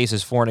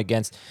cases for and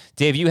against.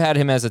 Dave, you had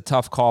him as a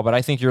tough call, but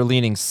I think you're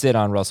leaning sit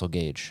on Russell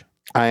Gage.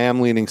 I am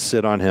leaning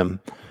sit on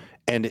him.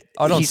 And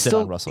don't sit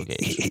on Russell Gage.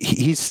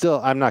 He's still,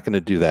 I'm not going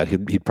to do that.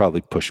 He'd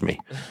probably push me.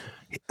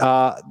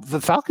 The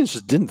Falcons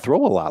just didn't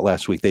throw a lot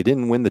last week. They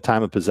didn't win the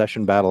time of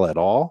possession battle at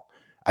all.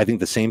 I think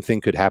the same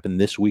thing could happen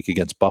this week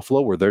against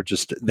Buffalo, where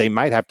they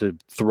might have to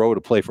throw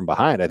to play from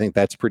behind. I think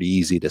that's pretty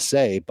easy to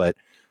say, but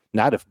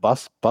not if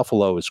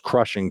Buffalo is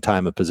crushing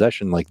time of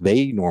possession like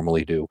they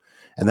normally do.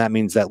 And that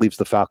means that leaves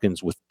the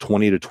Falcons with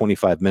 20 to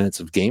 25 minutes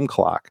of game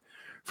clock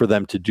for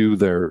them to do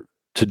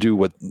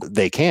what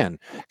they can.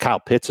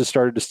 Kyle Pitts has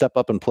started to step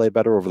up and play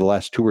better over the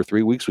last 2 or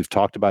 3 weeks. We've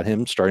talked about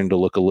him starting to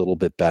look a little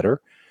bit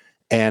better.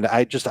 And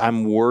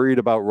I'm worried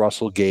about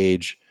Russell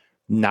Gage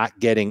not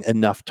getting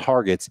enough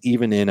targets,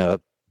 even in a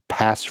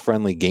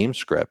pass-friendly game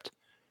script,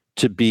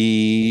 to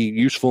be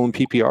useful in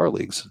PPR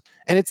leagues.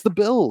 And it's the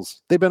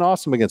Bills. They've been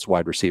awesome against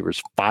wide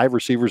receivers. 5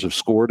 receivers have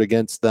scored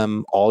against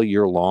them all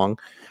year long.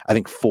 I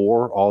think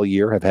 4 all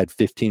year have had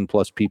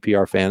 15-plus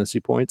PPR fantasy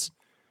points.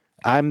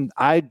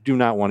 I do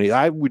not want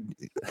to.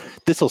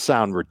 This will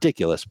sound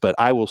ridiculous, but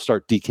I will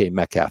start DK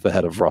Metcalf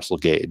ahead of Russell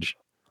Gage.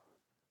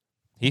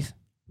 Heath?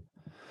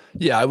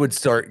 Yeah, I would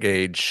start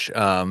Gage.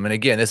 And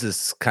again, this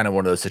is kind of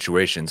one of those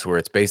situations where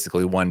it's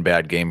basically one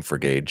bad game for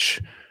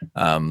Gage.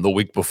 The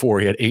week before,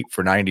 he had 8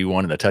 for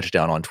 91 and a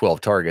touchdown on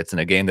 12 targets in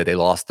a game that they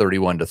lost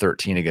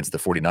 31-13 against the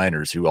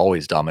 49ers, who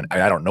always dominate.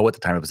 I don't know what the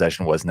time of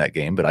possession was in that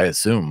game, but I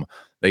assume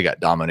they got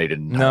dominated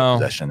in time of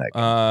possession in that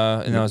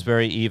game. No, it was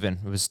very even.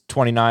 It was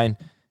 29.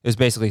 It was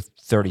basically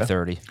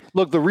 30-30.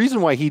 Look, the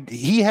reason why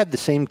he had the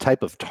same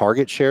type of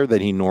target share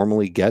that he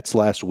normally gets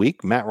last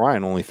week, Matt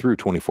Ryan only threw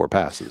 24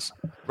 passes.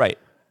 Right.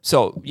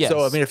 So, yes.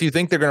 So, I mean, if you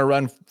think they're going to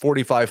run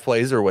 45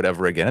 plays or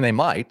whatever again, and they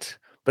might,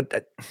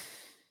 but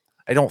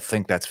I don't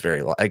think that's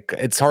very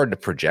it's hard to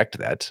project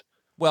that.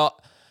 Well,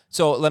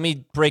 so let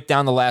me break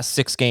down the last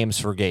 6 games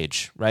for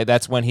Gage, right?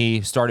 That's when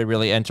he started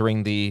really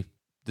entering the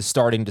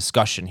starting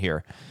discussion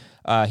here.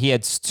 He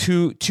had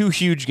two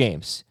huge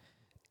games.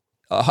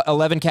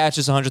 11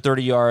 catches,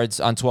 130 yards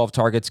on 12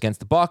 targets against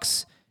the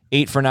Bucs,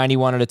 8 for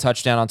 91 and a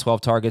touchdown on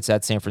 12 targets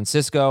at San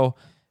Francisco.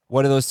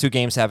 What do those 2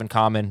 games have in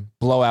common?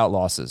 Blowout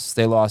losses.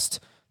 They lost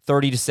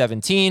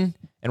 30-17,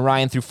 and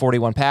Ryan threw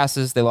 41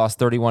 passes. They lost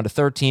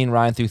 31-13.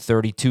 Ryan threw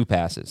 32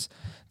 passes.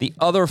 The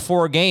other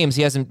 4 games,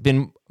 he hasn't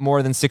been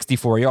more than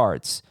 64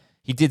 yards.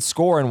 He did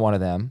score in one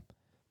of them,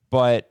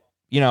 but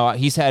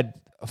he's had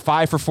a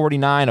 5 for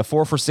 49, a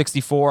 4 for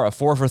 64, a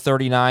 4 for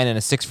 39, and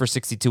a 6 for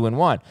 62 in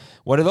one.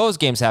 What do those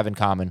games have in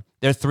common?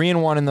 They're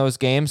 3-1 in those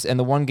games, and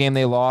the one game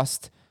they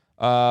lost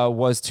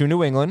was to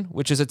New England,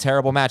 which is a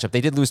terrible matchup.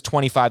 They did lose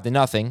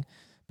 25-0,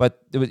 but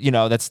it was,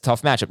 that's a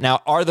tough matchup.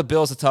 Now, are the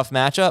Bills a tough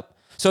matchup?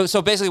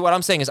 So basically what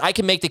I'm saying is I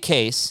can make the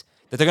case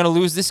that they're going to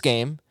lose this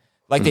game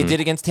like they did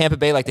against Tampa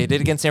Bay, like they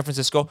did against San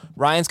Francisco.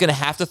 Ryan's going to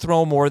have to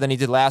throw more than he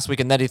did last week,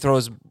 and that he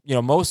throws,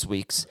 most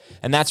weeks,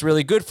 and that's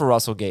really good for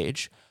Russell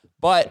Gage.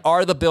 But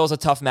are the Bills a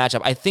tough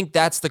matchup? I think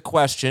that's the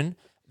question.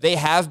 They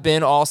have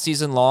been all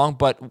season long,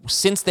 but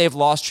since they've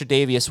lost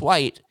Tre'Davious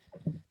White,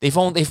 they've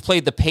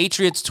played the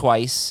Patriots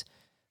twice.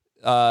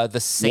 The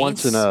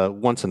Saints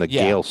once in a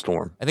gale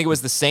storm. I think it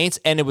was the Saints,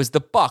 and it was the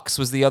Bucs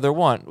was the other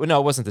one. No,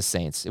 it wasn't the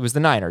Saints. It was the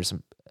Niners.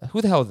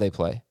 Who the hell did they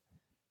play?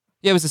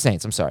 Yeah, it was the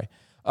Saints. I'm sorry.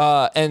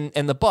 And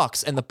the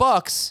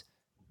Bucs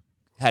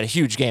had a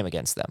huge game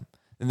against them.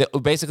 And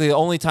basically, the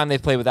only time they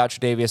played without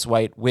Tre'Davious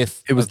White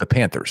it was the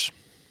Panthers,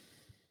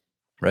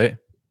 right?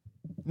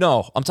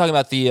 No, I'm talking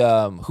about the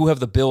who have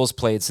the Bills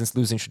played since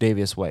losing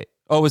Tre'Davious White.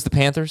 Oh, it was the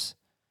Panthers.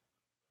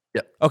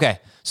 Yep. Okay,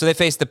 so they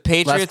faced the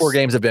Patriots. Last 4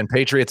 games have been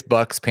Patriots,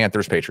 Bucs,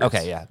 Panthers, Patriots.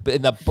 Okay, yeah,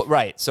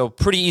 right. So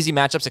pretty easy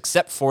matchups,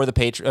 except for the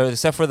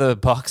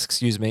Bucs,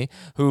 excuse me,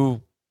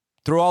 who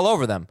threw all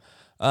over them.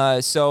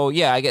 So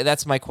yeah,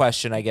 that's my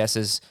question. I guess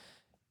is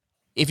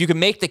if you can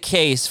make the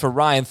case for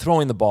Ryan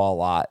throwing the ball a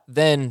lot,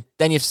 then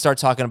you have to start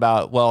talking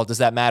about, well, does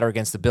that matter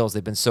against the Bills?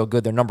 They've been so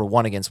good. They're number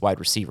one against wide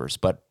receivers,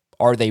 but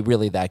are they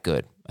really that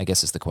good? I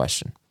guess is the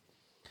question.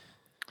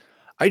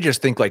 I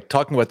just think, like,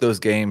 talking about those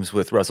games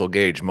with Russell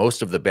Gage,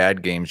 most of the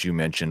bad games you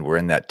mentioned were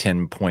in that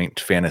 10-point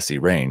fantasy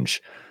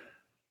range.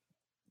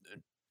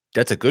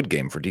 That's a good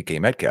game for DK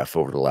Metcalf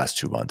over the last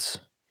 2 months.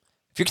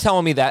 If you're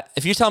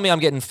telling me I'm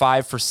getting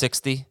 5 for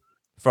 60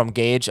 from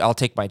Gage, I'll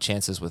take my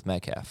chances with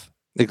Metcalf.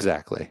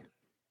 Exactly.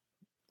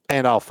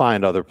 And I'll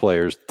find other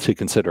players to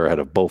consider ahead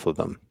of both of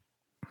them.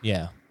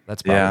 Yeah,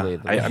 that's probably.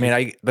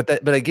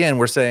 But again,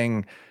 we're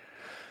saying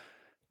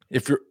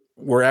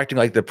we're acting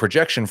like the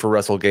projection for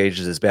Russell Gage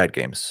is his bad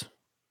games.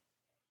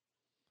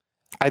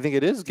 I think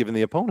it is, given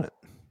the opponent.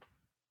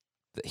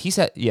 He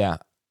said, yeah.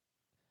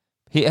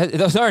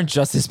 Those aren't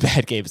just his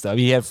bad games, though.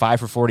 He had 5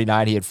 for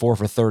 49. He had 4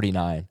 for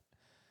 39.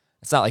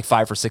 It's not like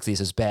 5 for 60 is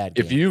his bad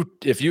game.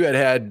 If you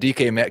had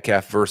DK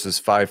Metcalf versus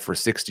 5 for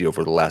 60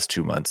 over the last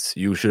 2 months,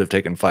 you should have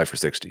taken 5 for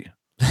 60.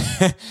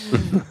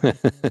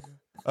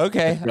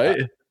 Okay.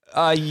 Right?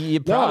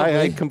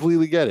 I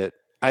completely get it.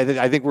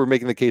 I think we're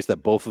making the case that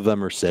both of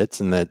them are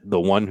sits, and that the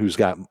one who's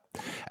got,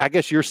 I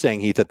guess you're saying,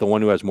 Heath, that the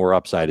one who has more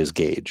upside is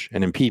Gage.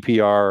 And in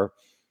PPR,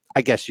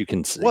 I guess you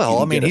can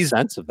get a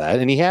sense of that,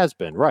 and he has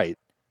been, right.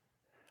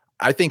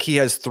 I think he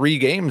has 3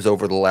 games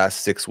over the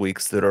last 6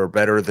 weeks that are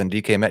better than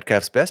DK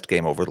Metcalf's best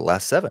game over the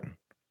last 7.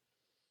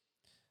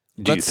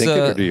 Do you think it,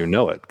 or do you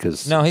know it?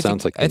 Because no, it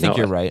sounds like I think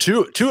you're right.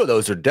 Two of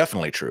those are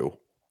definitely true.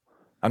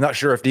 I'm not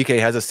sure if DK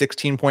has a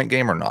 16-point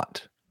game or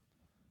not.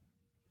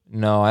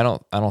 No, I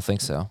don't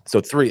think so.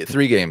 So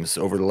three games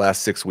over the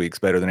last 6 weeks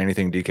better than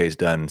anything DK's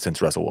done since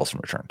Russell Wilson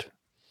returned.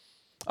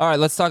 All right,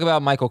 let's talk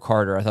about Michael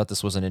Carter. I thought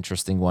this was an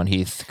interesting one,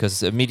 Heath,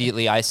 because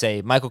immediately I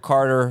say Michael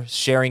Carter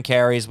sharing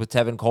carries with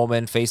Tevin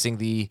Coleman, facing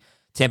the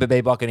Tampa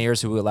Bay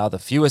Buccaneers, who allow the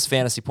fewest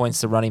fantasy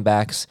points to running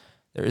backs.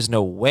 There is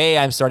no way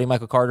I'm starting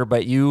Michael Carter,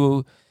 but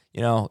you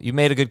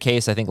made a good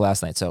case, I think,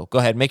 last night. So go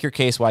ahead, make your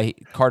case why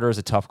Carter is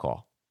a tough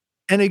call.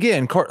 And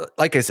again,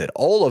 like I said,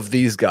 all of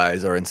these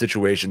guys are in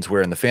situations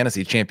where in the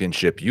fantasy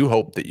championship, you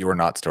hope that you are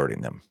not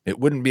starting them. It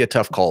wouldn't be a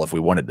tough call if we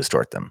wanted to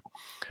start them.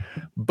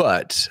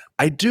 But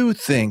I do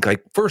think,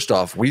 like, first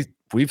off,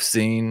 we've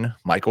seen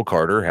Michael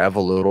Carter have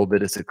a little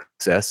bit of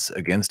success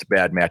against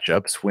bad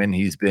matchups when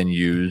he's been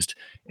used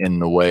in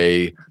the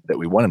way that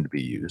we want him to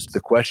be used. The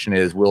question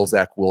is, will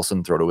Zach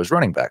Wilson throw to his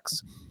running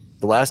backs?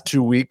 The last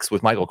 2 weeks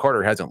with Michael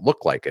Carter hasn't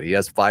looked like it. He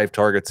has 5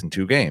 targets in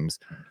 2 games.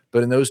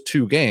 But in those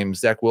 2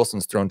 games, Zach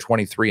Wilson's thrown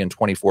 23 and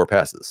 24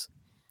 passes.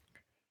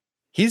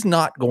 He's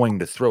not going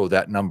to throw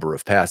that number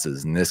of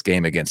passes in this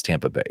game against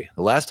Tampa Bay.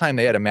 The last time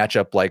they had a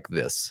matchup like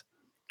this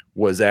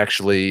was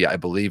actually, I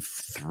believe,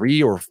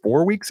 3 or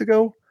 4 weeks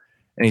ago,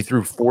 and he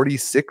threw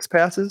 46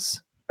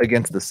 passes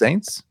against the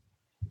Saints.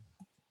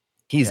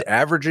 He's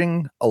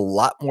averaging a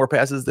lot more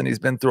passes than he's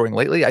been throwing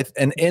lately.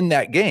 And in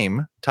that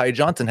game, Ty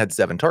Johnson had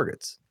 7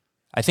 targets.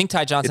 I think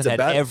Ty Johnson had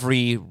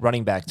every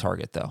running back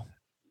target, though.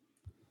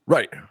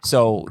 Right.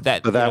 So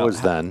that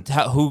was then.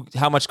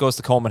 How much goes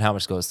to Coleman? How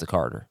much goes to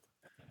Carter?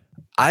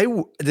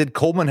 Did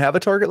Coleman have a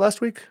target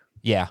last week?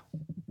 Yeah.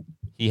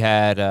 He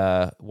had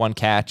 1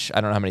 catch.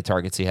 I don't know how many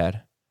targets he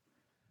had.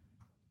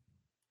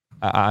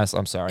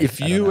 I'm sorry. If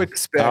you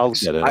expect, I'll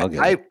get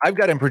it. I've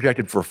got him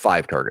projected for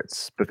 5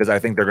 targets because I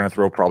think they're going to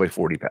throw probably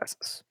 40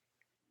 passes.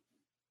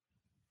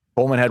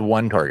 Coleman had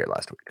 1 target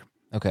last week.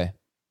 Okay.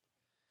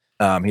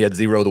 He had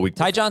 0 the week.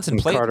 Ty Johnson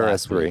played Carter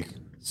last 3. week.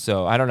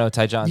 So I don't know.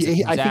 Ty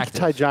Johnson. I think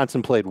Ty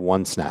Johnson played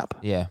 1 snap.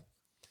 Yeah.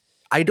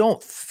 I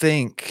don't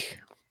think,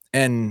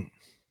 and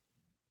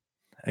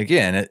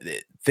again,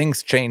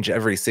 things change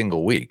every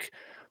single week,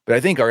 but I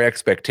think our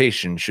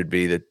expectation should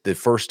be that the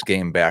first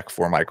game back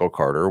for Michael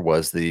Carter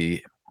was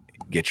the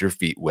get your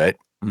feet wet.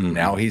 Mm-hmm.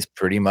 Now he's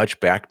pretty much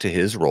back to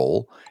his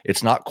role.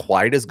 It's not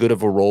quite as good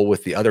of a role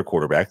with the other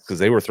quarterbacks because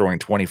they were throwing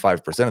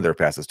 25% of their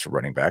passes to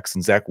running backs,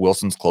 and Zach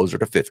Wilson's closer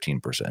to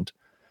 15%.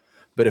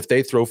 But if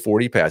they throw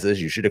 40 passes,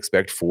 you should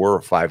expect 4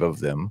 or 5 of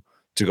them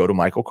to go to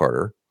Michael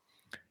Carter.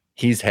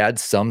 He's had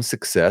some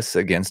success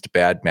against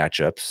bad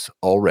matchups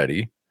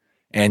already,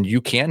 and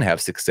you can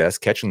have success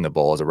catching the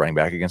ball as a running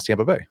back against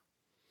Tampa Bay.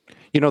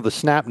 The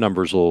snap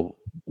numbers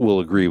will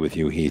agree with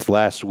you, Heath.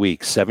 Last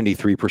week,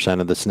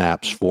 73% of the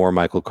snaps for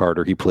Michael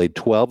Carter. He played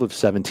 12 of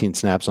 17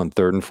 snaps on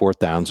 3rd and 4th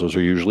downs. Those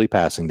are usually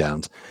passing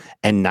downs,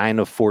 and 9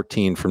 of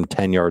 14 from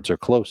 10 yards or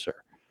closer.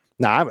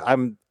 Now,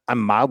 I'm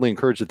mildly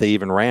encouraged that they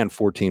even ran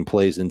 14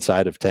 plays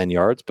inside of 10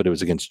 yards, but it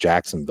was against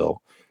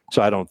Jacksonville.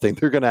 So I don't think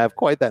they're going to have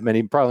quite that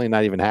many, probably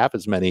not even half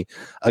as many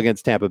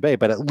against Tampa Bay.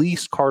 But at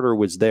least Carter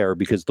was there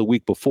because the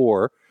week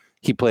before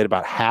he played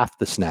about half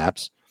the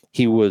snaps.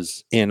 He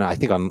was in, I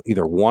think, on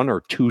either 1 or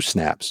 2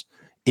 snaps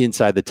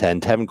inside the 10.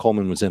 Tevin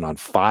Coleman was in on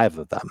 5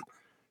 of them.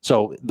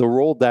 So the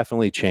role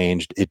definitely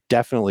changed. It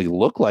definitely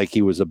looked like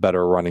he was a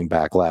better running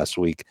back last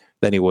week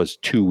than he was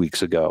 2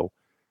 weeks ago.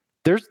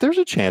 There's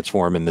a chance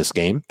for him in this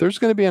game. There's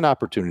going to be an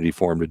opportunity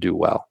for him to do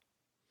well.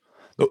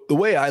 The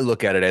way I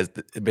look at it as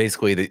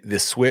basically the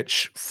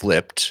switch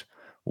flipped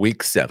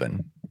week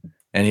 7.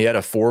 And he had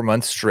a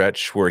 4-month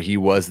stretch where he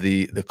was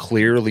the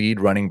clear lead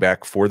running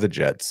back for the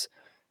Jets.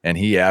 And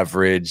he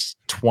averaged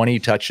 20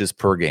 touches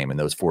per game in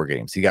those 4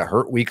 games. He got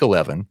hurt week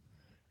 11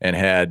 and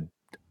had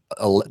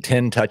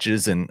 10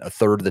 touches and a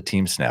third of the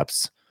team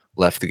snaps,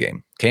 left the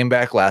game. Came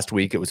back last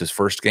week. It was his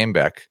first game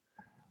back.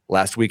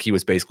 Last week, he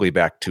was basically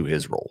back to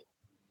his role.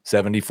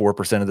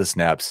 74% of the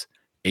snaps,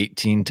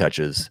 18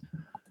 touches.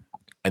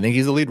 I think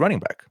he's the lead running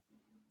back.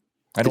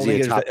 I don't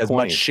think it's as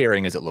much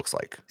sharing as it looks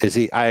like. Is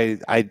he?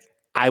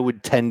 I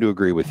would tend to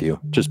agree with you,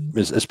 just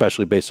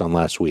especially based on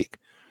last week.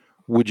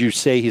 Would you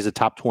say he's a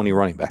top 20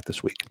 running back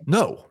this week?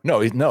 No.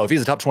 If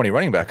he's a top 20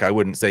 running back, I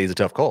wouldn't say he's a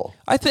tough call.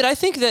 I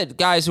think that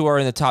guys who are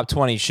in the top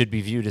 20 should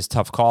be viewed as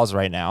tough calls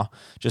right now,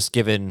 just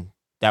given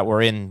that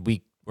we're in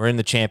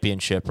the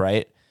championship,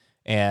 right?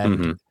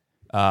 And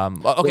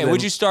okay,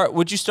 would you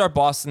start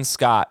Boston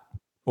Scott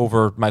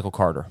over Michael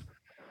Carter?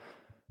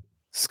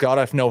 Scott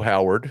if no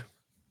Howard,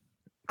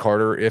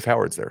 Carter if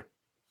Howard's there.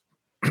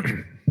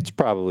 It's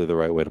probably the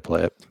right way to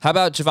play it. How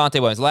about Javonte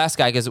Williams? Last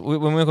guy, because we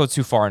won't go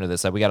too far into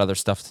this. We got other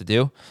stuff to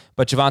do.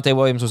 But Javonte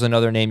Williams was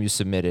another name you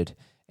submitted.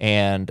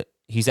 And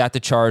he's at the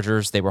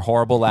Chargers. They were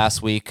horrible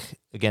last week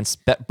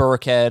against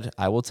Burkhead.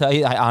 I will tell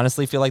you, I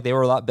honestly feel like they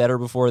were a lot better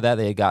before that.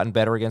 They had gotten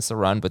better against the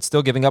run, but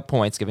still giving up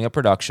points, giving up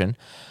production.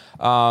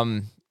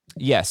 So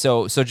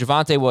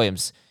Javonte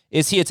Williams,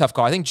 is he a tough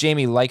call? I think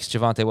Jamie likes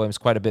Javonte Williams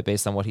quite a bit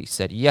based on what he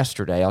said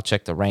yesterday. I'll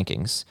check the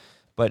rankings.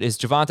 But is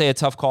Javonte a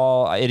tough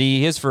call?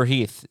 He is for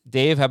Heath.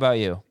 Dave, how about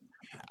you?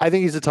 I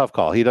think he's a tough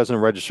call. He doesn't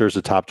register as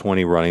a top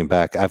 20 running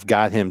back. I've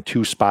got him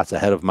 2 spots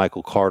ahead of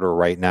Michael Carter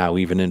right now,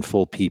 even in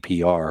full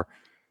PPR.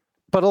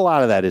 But a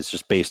lot of that is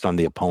just based on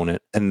the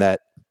opponent. And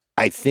that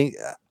I think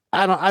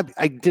I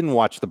didn't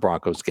watch the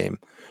Broncos game,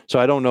 so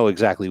I don't know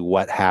exactly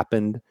what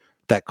happened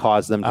that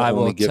caused them to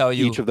only give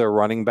each of their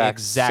running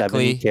backs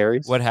exactly 70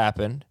 carries. What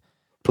happened?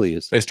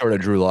 Please. They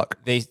started Drew Lock.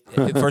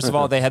 First of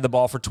all, they had the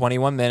ball for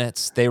 21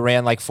 minutes. They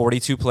ran like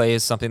 42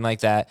 plays, something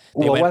like that.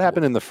 What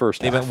happened in the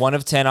first half? They went 1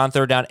 of 10 on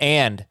third down,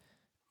 and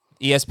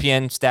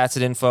ESPN Stats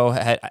and Info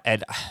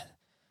had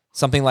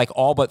something like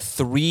all but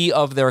 3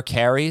 of their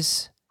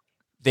carries,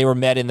 they were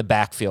met in the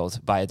backfield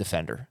by a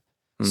defender.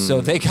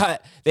 So they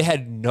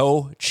had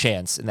no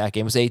chance in that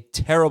game. It was a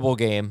terrible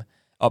game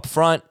up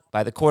front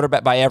by the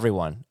quarterback, by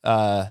everyone.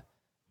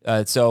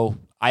 So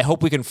I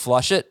hope we can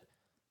flush it,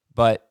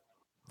 but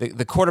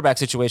the quarterback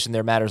situation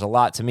there matters a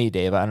lot to me,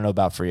 Dave. I don't know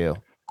about for you.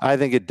 I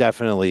think it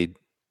definitely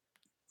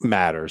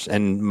matters.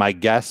 And my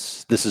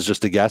guess, this is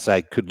just a guess,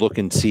 I could look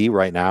and see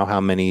right now how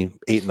many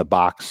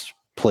 8-in-the-box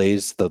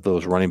plays that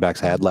those running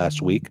backs had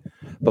last week.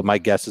 But my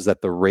guess is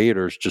that the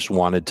Raiders just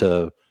wanted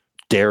to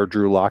dare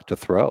Drew Lock to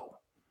throw.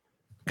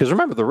 Because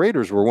remember, the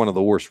Raiders were one of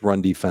the worst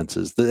run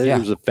defenses. It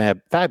was a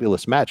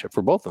fabulous matchup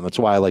for both of them. That's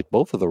why I like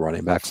both of the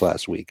running backs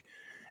last week.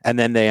 And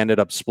then they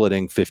ended up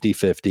splitting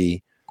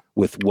 50-50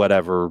 with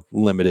whatever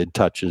limited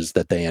touches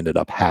that they ended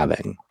up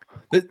having.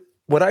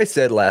 What I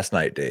said last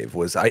night, Dave,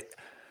 was I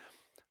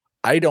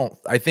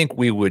think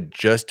we would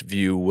just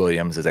view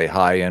Williams as a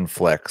high-end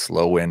flex,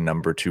 low-end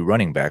number 2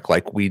 running back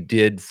like we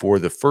did for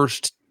the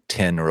first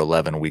 10 or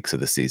 11 weeks of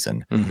the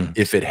season,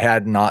 if it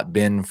had not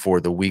been for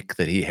the week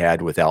that he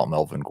had without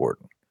Melvin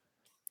Gordon.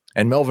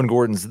 And Melvin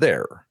Gordon's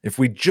there. If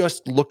we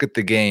just look at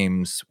the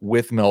games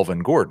with Melvin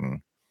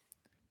Gordon,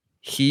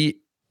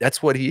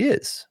 that's what he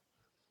is.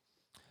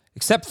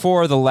 Except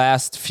for the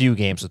last few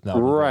games with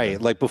Melvin. Right,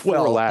 Gordon. like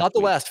before last not the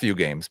last few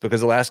games, because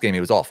the last game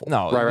he was awful.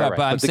 No, right. But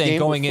I'm saying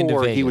going into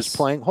Vegas. He was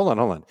playing, hold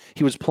on.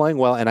 He was playing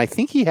well, and I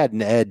think he had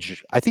an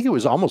edge. I think it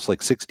was almost like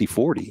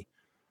 60-40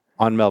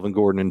 on Melvin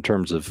Gordon in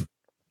terms of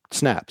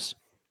snaps.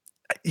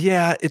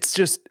 Yeah, it's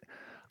just,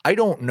 I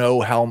don't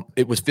know how,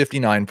 it was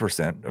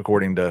 59%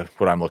 according to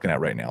what I'm looking at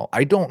right now.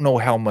 I don't know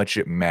how much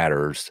it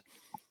matters,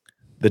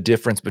 the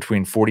difference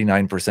between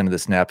 49% of the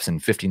snaps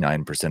and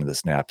 59% of the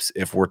snaps,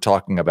 if we're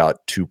talking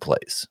about 2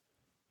 plays.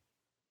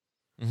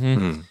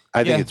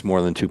 I think it's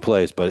more than 2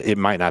 plays, but it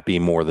might not be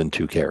more than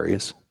 2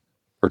 carries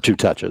or 2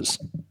 touches.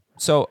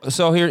 So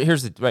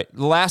here's the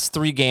last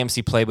 3 games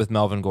he played with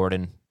Melvin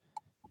Gordon,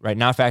 right,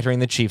 not factoring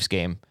the Chiefs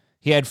game.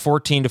 He had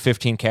 14 to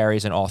 15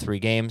 carries in all 3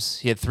 games.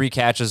 He had 3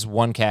 catches,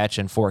 1 catch,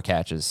 and 4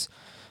 catches.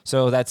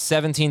 So that's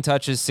 17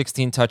 touches,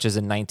 16 touches,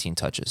 and 19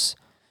 touches.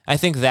 I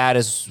think that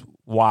is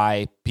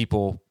why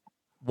people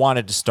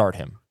wanted to start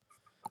him.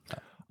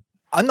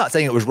 I'm not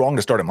saying it was wrong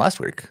to start him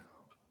last week.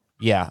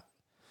 Yeah.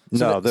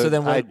 So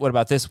then what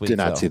about this week? Did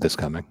not see this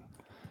coming.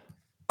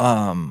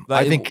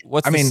 I think,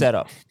 what's the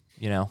setup?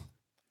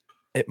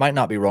 It might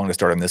not be wrong to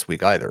start him this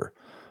week either,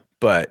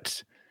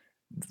 but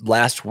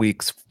last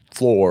week's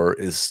floor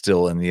is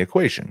still in the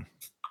equation,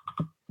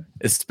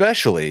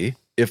 especially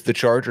if the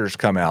Chargers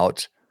come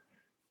out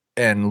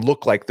and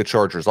look like the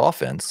Chargers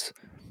offense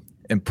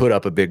and put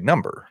up a big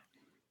number.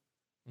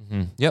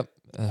 Yep.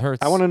 It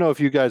hurts. I want to know if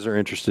you guys are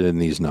interested in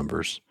these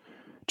numbers.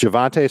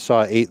 Javonte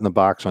saw 8 in the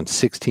box on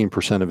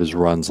 16% of his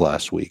runs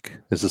last week.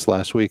 Is this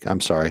last week?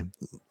 I'm sorry.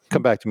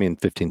 Come back to me in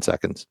 15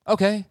 seconds.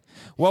 Okay.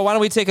 Well, why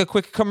don't we take a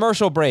quick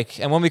commercial break?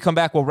 And when we come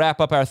back, we'll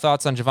wrap up our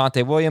thoughts on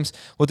Javonte Williams.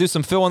 We'll do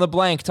some fill in the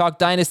blank, talk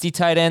dynasty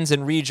tight ends,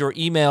 and read your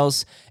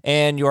emails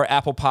and your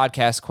Apple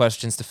Podcast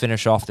questions to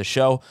finish off the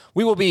show.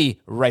 We will be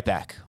right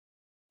back.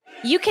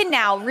 You can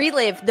now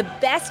relive the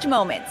best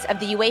moments of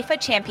the UEFA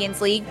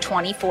Champions League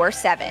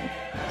 24/7.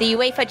 The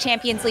UEFA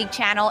Champions League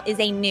channel is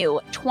a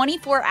new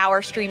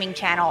 24-hour streaming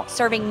channel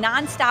serving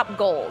nonstop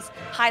goals,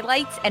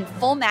 highlights, and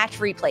full match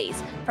replays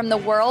from the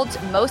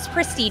world's most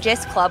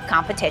prestigious club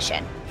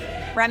competition.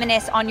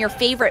 Reminisce on your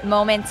favorite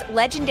moments,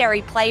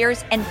 legendary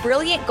players, and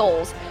brilliant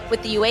goals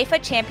with the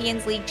UEFA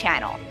Champions League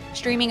channel,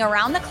 streaming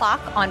around the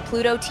clock on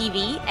Pluto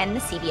TV and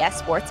the CBS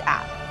Sports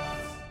app.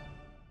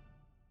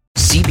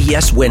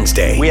 CBS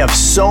Wednesday. We have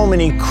so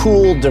many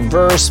cool,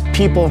 diverse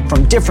people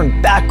from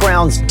different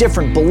backgrounds,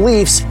 different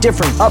beliefs,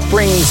 different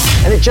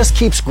upbringings, and it just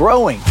keeps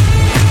growing.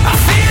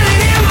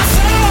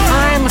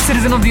 I'm a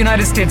citizen of the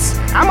United States.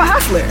 I'm a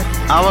hustler.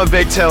 I'm a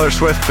big Taylor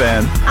Swift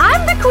fan.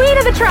 I'm the queen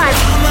of the tribe.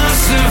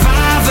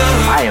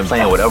 I am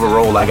playing whatever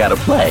role I gotta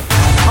play.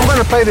 I'm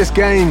gonna play this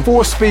game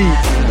full speed.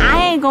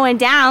 I ain't going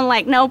down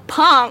like no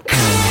punk.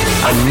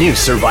 A new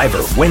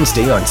Survivor,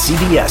 Wednesday on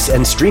CBS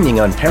and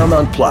streaming on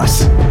Paramount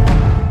Plus.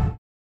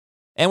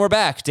 And we're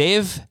back.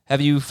 Dave, have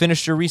you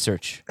finished your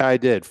research? I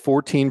did.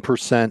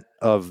 14%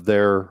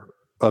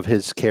 of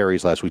his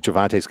carries last week,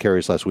 Javonte's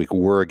carries last week,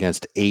 were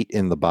against 8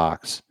 in the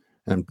box.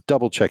 And I'm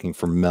double checking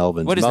for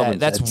Melvin. What is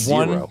Melvin's that? That's at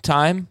one 0.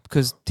 time?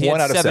 Because he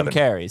had 7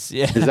 carries.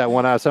 Yeah. Is that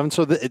 1 out of 7?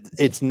 So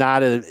it's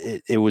not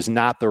it was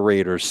not the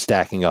Raiders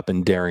stacking up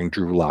and daring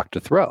Drew Lock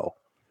to throw,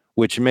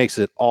 which makes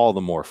it all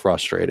the more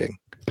frustrating.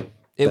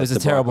 It was a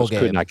terrible game.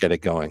 Could not get it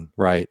going.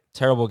 Right.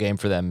 Terrible game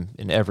for them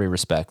in every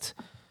respect.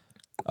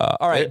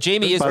 All right,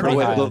 Jamie is pretty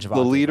high on Javonte.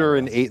 The leader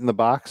in 8 in the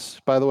box,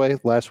 by the way,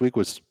 last week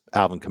was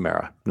Alvin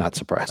Kamara. Not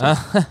surprising.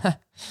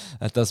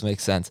 That does make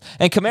sense.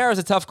 And Kamara is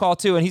a tough call,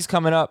 too, and he's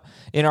coming up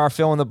in our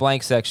fill in the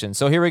blank section.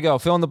 So here we go.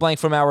 Fill in the blank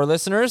from our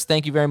listeners.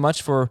 Thank you very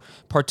much for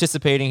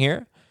participating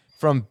here.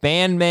 From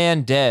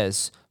Bandman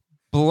Dez.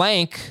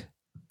 Blank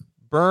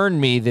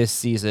burned me this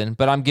season,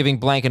 but I'm giving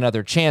blank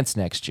another chance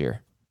next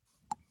year.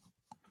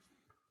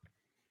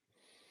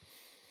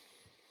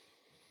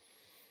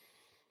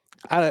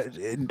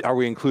 Are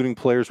we including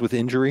players with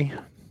injury?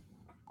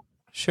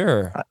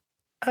 Sure.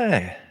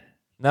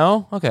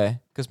 No? Okay.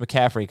 Because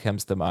McCaffrey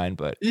comes to mind,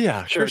 but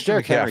yeah, sure.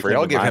 Christian McCaffrey.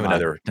 I'll give him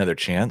another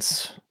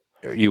chance.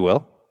 You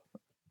will?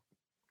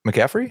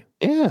 McCaffrey?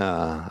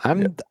 Yeah.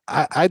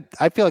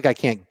 I feel like I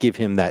can't give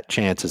him that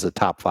chance as a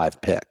top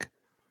 5 pick.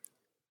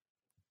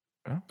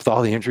 With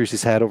all the injuries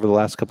he's had over the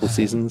last couple of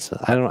seasons,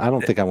 I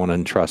don't think I want to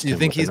entrust him. You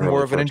think he's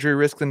more of an injury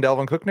risk than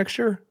Dalvin Cook next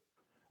year?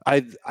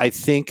 I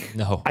think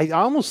no. I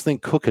almost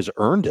think Cook has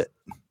earned it.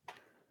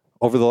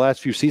 Over the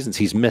last few seasons,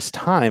 he's missed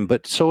time,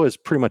 but so has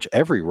pretty much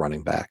every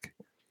running back.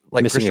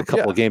 Like missing a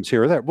couple of games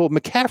here or there. Well,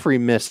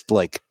 McCaffrey missed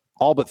like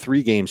all but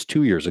 3 games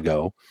 2 years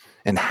ago,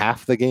 and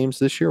half the games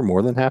this year,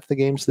 more than half the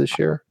games this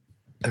year.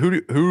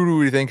 Who do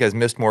we think has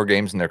missed more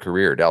games in their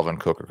career, Dalvin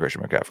Cook or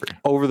Christian McCaffrey?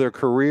 Over their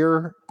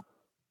career,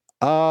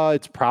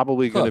 it's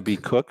probably going to be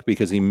Cook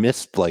because he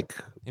missed pretty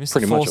much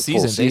a full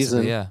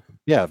season.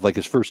 Yeah, like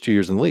his first 2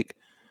 years in the league.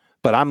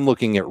 But I'm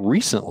looking at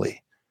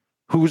recently.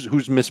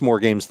 Who's missed more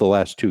games the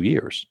last 2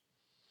 years?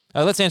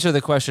 Let's answer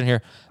the question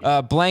here.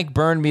 Blank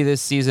burned me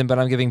this season, but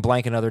I'm giving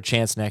blank another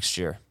chance next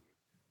year.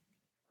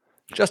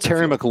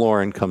 Terry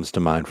McLaurin comes to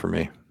mind for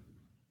me.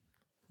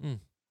 Got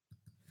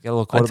a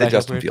little quarterback. I'd say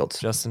Justin Fields.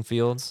 Justin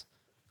Fields.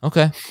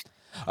 Okay.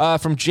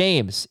 From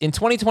James. In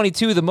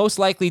 2022, the most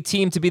likely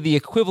team to be the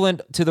equivalent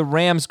to the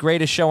Rams'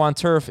 greatest show on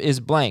turf is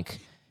blank.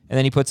 And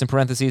then he puts in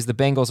parentheses, the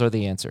Bengals are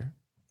the answer.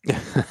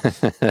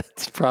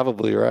 That's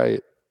probably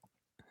right.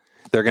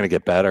 They're going to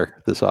get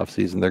better this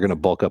offseason. They're going to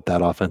bulk up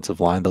that offensive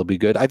line. They'll be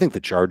good. I think the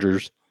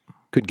Chargers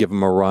could give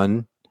them a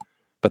run,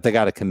 but they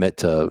got to commit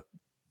to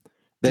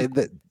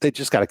they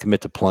just got to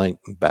commit to playing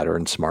better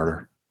and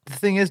smarter. The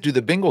thing is, do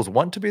the Bengals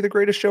want to be the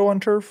greatest show on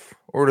turf,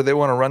 or do they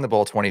want to run the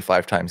ball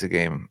 25 times a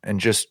game and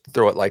just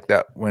throw it like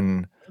that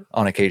when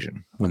on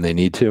occasion? When they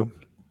need to?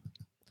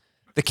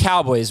 The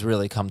Cowboys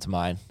really come to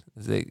mind.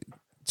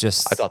 I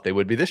thought they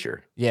would be this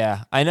year.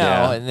 Yeah, I know.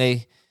 Yeah.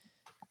 And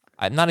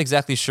I'm not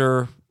exactly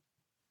sure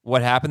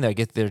what happened there. I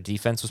get their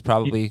defense was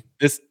probably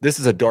this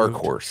is a dark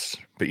horse,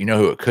 but you know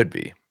who it could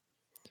be?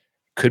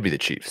 Could be the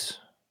Chiefs.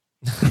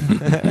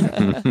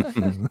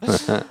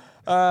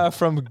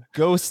 From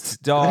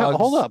Ghost Dogs.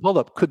 Hold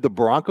up. Could the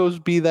Broncos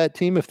be that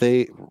team if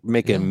they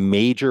make a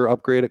major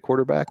upgrade at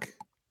quarterback?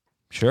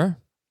 Sure.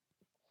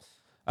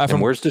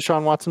 And where's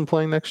Deshaun Watson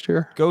playing next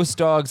year? Ghost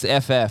Dogs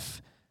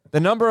FF. The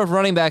number of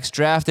running backs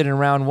drafted in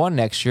round 1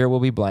 next year will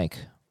be blank.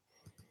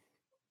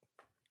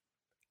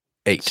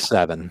 8.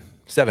 7.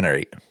 7 or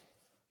 8.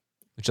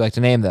 Would you like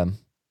to name them?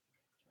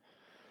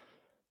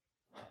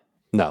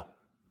 No.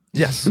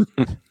 Yes.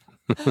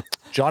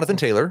 Jonathan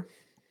Taylor.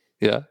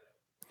 Yeah.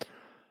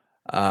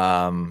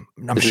 I'm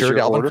sure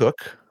Dalvin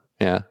Cook.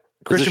 Yeah.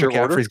 Christian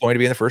McCaffrey is going to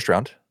be in the first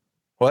round.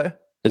 What?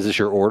 Is this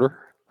your order?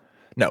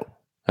 No.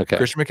 Okay.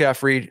 Christian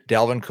McCaffrey,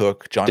 Dalvin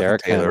Cook, Jonathan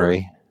Derrick Taylor,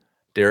 Henry.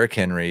 Derrick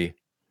Henry,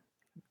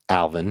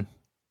 Alvin.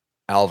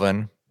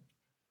 DeAndre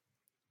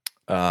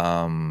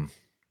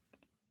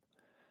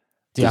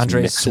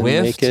Mixon make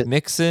Swift, it?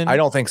 Mixon. I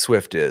don't think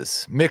Swift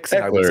is.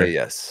 Mixon, I would Eckler. say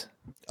yes.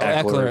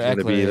 Eckler's going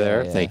to be Eckler,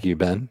 there. yeah. Thank you,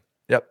 Ben.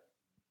 Yep.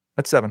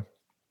 That's 7.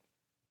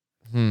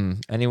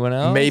 Anyone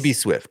else? Maybe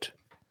Swift.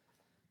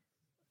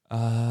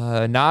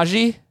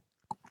 Najee.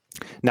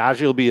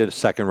 Najee will be a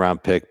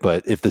second-round pick,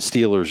 but if the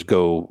Steelers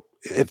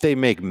if they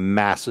make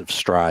massive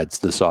strides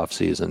this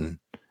offseason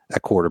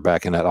at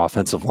quarterback and at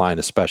offensive line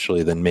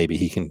especially, then maybe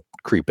he can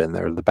creep in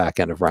there at the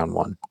back end of round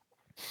 1.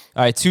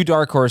 All right, 2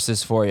 dark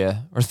horses for you,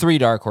 or 3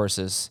 dark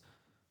horses.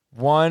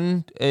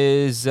 One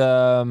is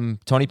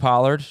Tony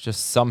Pollard.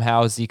 Just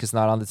somehow Zeke is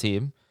not on the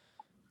team.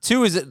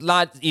 2 is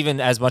not even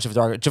as much of a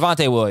dark.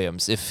 Javonte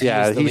Williams, if he's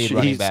the lead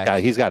running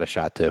back. He's got a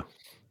shot too.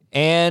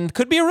 And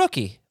could be a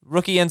rookie.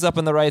 Rookie ends up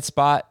in the right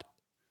spot.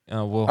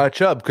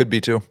 Chubb could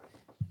be too.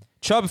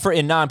 Chubb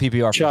in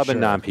non-PPR. Chubb for in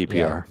sure. non-PPR.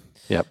 Yeah.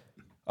 Yep.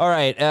 All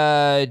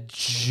right.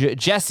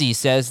 Jesse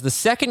says the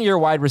second-year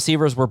wide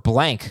receivers were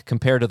blank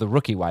compared to the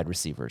rookie wide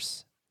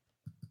receivers.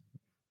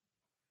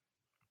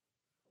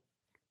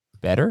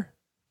 Better?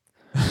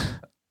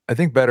 I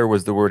think better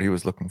was the word he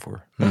was looking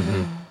for.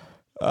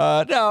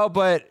 No,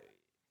 but,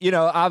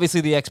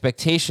 obviously the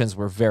expectations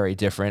were very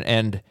different.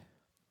 And,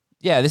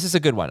 yeah, this is a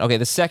good one. Okay,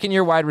 the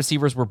second-year wide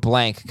receivers were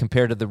blank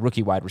compared to the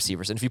rookie wide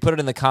receivers. And if you put it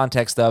in the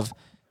context of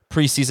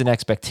preseason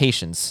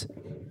expectations,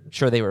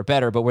 sure, they were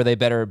better, but were they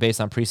better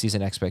based on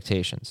preseason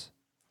expectations?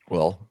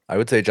 Well, I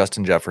would say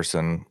Justin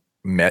Jefferson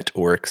met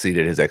or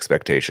exceeded his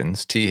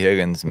expectations. T.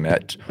 Higgins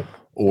met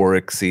or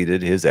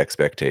exceeded his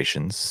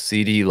expectations.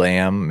 CeeDee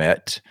Lamb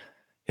met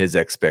his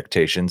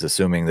expectations,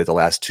 assuming that the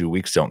last 2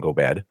 weeks don't go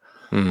bad.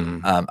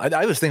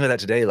 I was thinking about that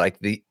today, like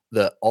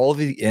all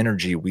the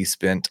energy we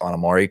spent on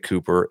Amari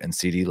Cooper and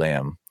CeeDee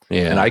Lamb,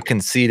 and I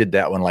conceded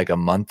that one like a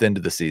month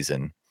into the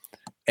season.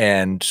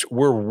 And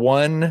we're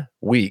 1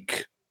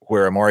 week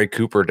where Amari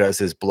Cooper does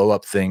his blow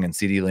up thing and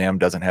CeeDee Lamb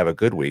doesn't have a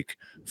good week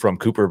from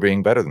Cooper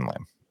being better than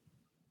Lamb.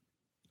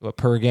 What,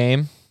 per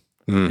game?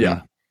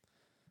 Yeah.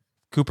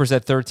 Cooper's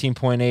at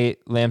 13.8,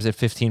 Lamb's at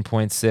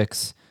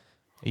 15.6.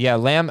 Yeah,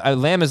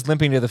 Lamb is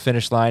limping to the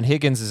finish line.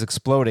 Higgins is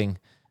exploding,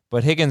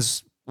 but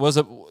Higgins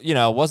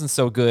wasn't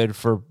so good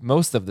for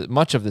much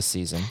of the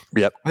season.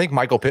 Yep. I think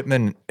Michael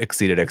Pittman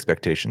exceeded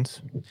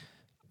expectations.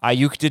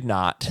 Ayuk did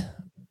not.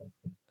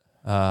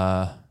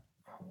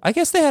 I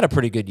guess they had a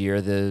pretty good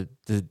year. The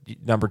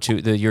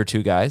year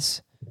 2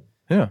 guys.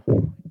 Yeah,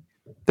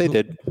 they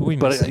did. But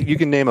missing? You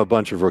can name a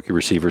bunch of rookie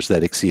receivers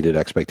that exceeded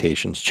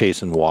expectations.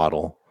 Chase and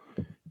Waddle,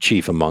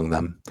 chief among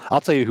them.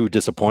 I'll tell you who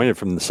disappointed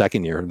from the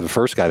second year. The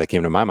first guy that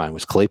came to my mind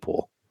was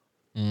Claypool.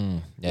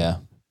 Yeah,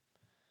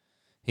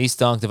 he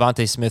stunk.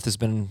 Devontae Smith has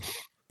been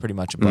pretty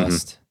much a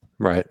bust.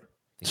 Right.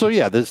 So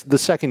yeah, the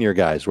second year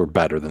guys were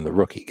better than the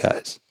rookie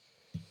guys.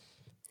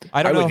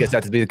 I would guess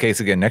that to be the case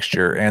again next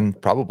year and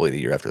probably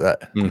the year after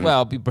that.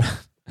 Well,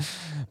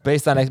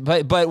 based on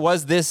but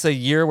was this a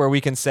year where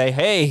we can say,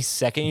 hey,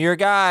 second year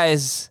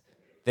guys,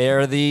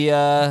 they're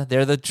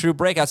the true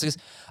breakouts? Because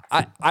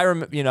I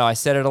remember, I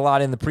said it a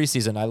lot in the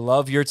preseason. I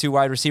love year 2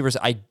 wide receivers.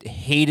 I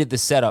hated the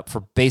setup for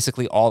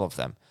basically all of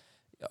them.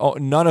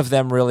 None of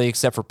them really,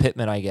 except for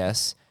Pittman, I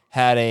guess,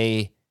 had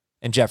and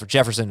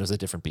Jefferson was a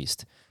different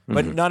beast.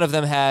 But none of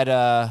them had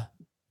a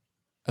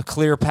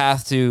clear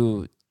path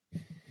to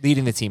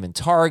leading the team in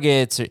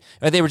targets.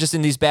 Or they were just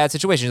in these bad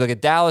situations. You look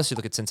at Dallas, you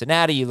look at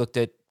Cincinnati, you looked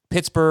at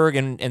Pittsburgh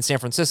and San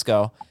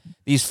Francisco.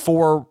 These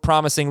 4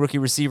 promising rookie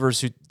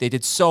receivers who they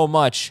did so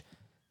much.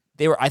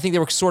 I think they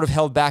were sort of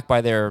held back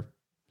by their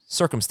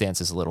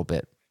circumstances a little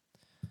bit.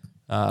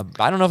 I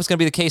don't know if it's going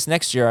to be the case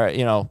next year,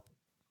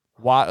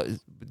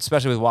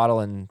 especially with Waddle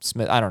and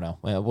Smith. I don't know.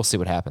 We'll see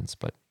what happens,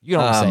 but you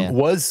know what I'm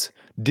saying.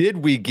 Did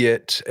we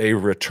get a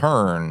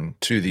return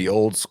to the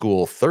old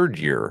school third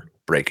year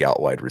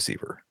breakout wide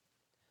receiver?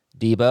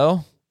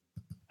 Debo,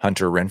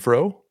 Hunter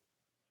Renfrow.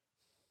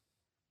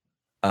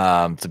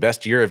 It's the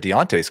best year of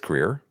Deontay's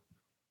career.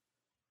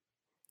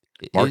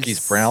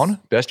 Marquise Brown,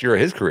 best year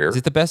of his career. Is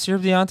it the best year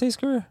of Deontay's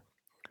career?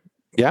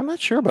 Yeah, I'm not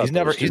sure about.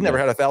 He's never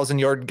had a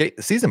 1,000-yard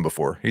season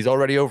before. He's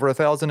already over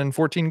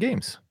 1,014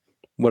 games.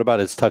 What about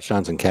his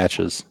touchdowns and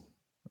catches?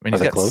 I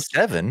mean, he's got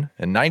 7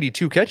 and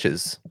 92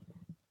 catches.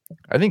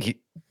 I think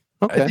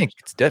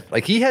it's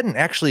like he hadn't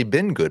actually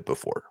been good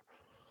before.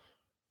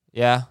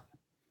 Yeah.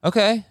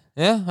 Okay.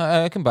 Yeah,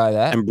 I can buy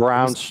that. And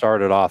Brown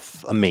started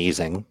off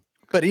amazing.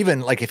 But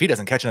even like if he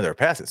doesn't catch another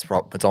pass,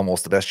 it's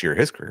almost the best year of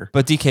his career.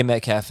 But DK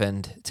Metcalf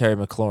and Terry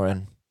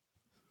McLaurin.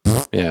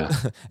 Yeah.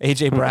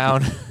 AJ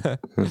Brown.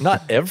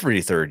 Not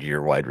every third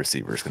year wide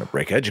receiver is going to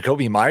break out.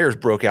 Jacoby Myers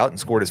broke out and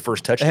scored his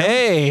first touchdown.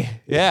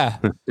 Hey, yeah.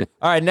 All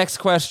right, next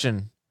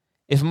question.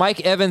 If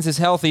Mike Evans is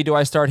healthy, do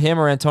I start him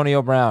or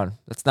Antonio Brown?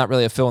 That's not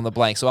really a fill in the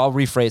blank, so I'll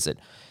rephrase it.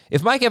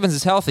 If Mike Evans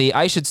is healthy,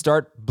 I should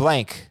start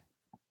blank.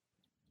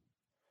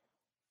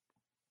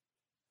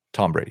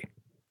 Tom Brady.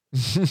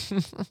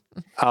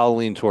 I'll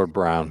lean toward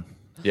Brown.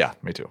 Yeah,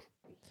 me too.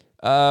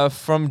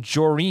 From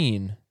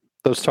Joreen.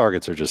 Those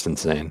targets are just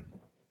insane.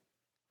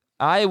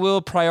 I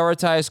will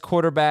prioritize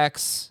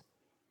quarterbacks.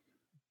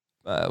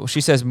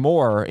 She says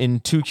more in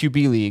 2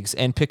 QB leagues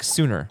and pick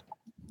sooner.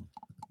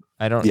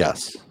 I don't.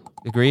 Yes.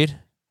 Agreed.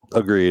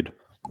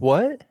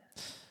 What?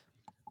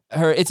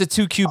 It's a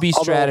 2 QB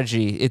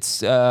strategy.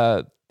 It's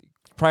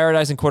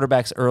prioritizing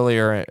quarterbacks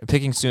earlier,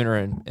 picking sooner,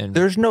 and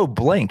there's no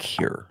blank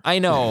here. I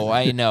know.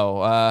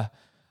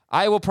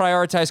 I will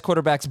prioritize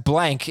quarterbacks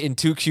blank in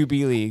 2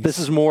 QB leagues. This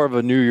is more of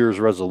a New Year's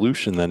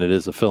resolution than it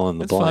is a fill in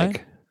the blank.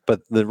 Fine.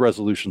 But the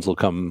resolutions will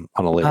come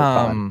on a later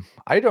time.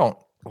 I don't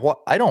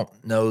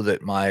know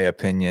that my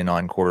opinion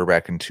on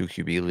quarterback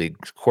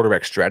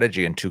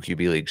strategy in 2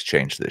 QB leagues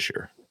changed this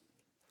year.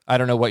 I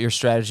don't know what your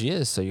strategy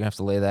is, so you have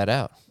to lay that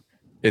out.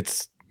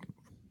 It's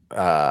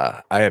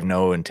I have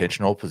no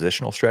intentional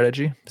positional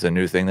strategy. It's a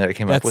new thing that I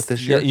came up with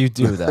this year. Yeah, you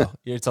do though.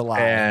 It's a lie.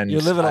 And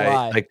you're living a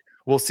lie. Like,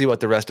 we'll see what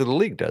the rest of the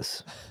league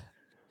does.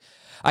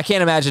 I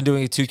can't imagine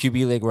doing a 2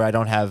 QB league where I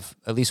don't have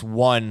at least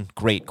one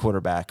great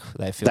quarterback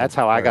that I feel. That's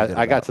how I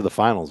got to the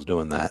finals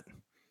doing that.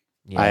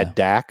 Yeah. I had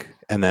Dak,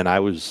 and then I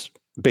was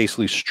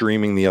basically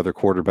streaming the other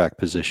quarterback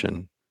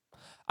position.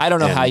 I don't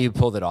know how you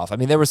pulled it off. I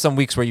mean, there were some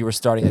weeks where you were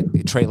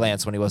starting Trey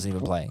Lance when he wasn't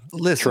even playing.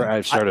 Listen, I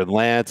started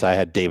Lance. I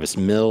had Davis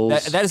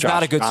Mills. That is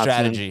not a good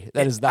strategy.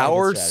 That is not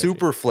our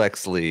super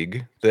flex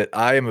league that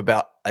I am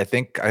about. I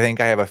think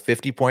I have a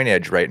 50-point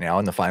edge right now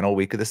in the final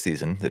week of the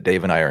season that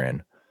Dave and I are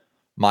in.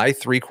 My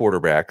 3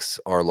 quarterbacks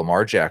are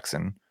Lamar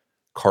Jackson,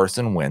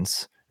 Carson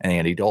Wentz, and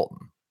Andy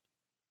Dalton.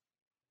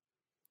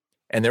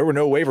 And there were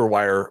no waiver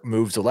wire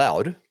moves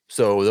allowed.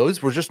 So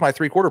those were just my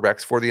 3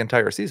 quarterbacks for the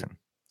entire season.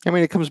 I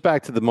mean, it comes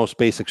back to the most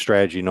basic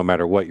strategy, no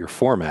matter what your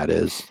format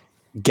is.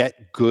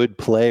 Get good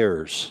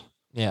players.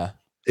 Yeah.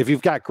 If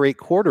you've got great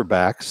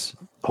quarterbacks,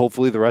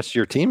 hopefully the rest of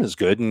your team is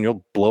good and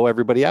you'll blow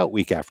everybody out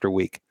week after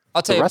week.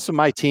 I'll tell you, the rest of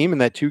my team in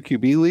that 2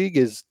 QB league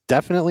is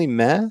definitely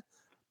meh,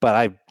 but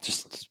I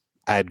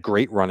had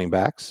great running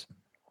backs.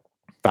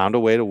 Found a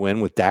way to win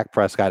with Dak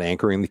Prescott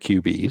anchoring the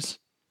QBs.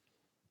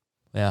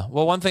 Yeah.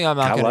 Well, one thing I'm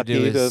not going to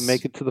do is to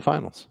make it to the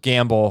finals.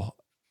 Gamble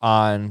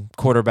on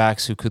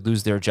quarterbacks who could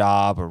lose their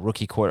job or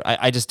rookie quarter.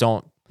 I just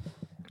don't.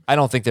 I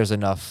don't think there's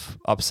enough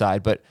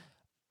upside. But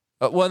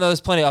well, no, there's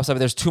plenty of upside, but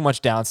there's too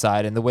much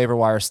downside, and the waiver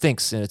wire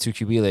stinks in a 2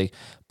 QB league.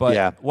 But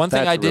yeah, one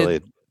thing I did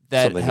really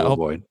that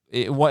helped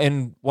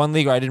in one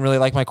league where I didn't really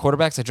like my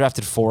quarterbacks, I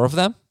drafted 4 of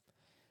them.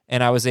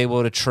 And I was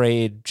able to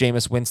trade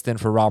Jameis Winston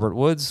for Robert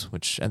Woods,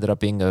 which ended up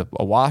being a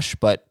wash.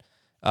 But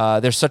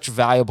they're such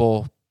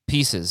valuable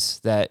pieces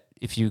that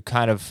if you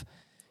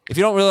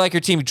don't really like your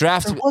team, you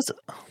draft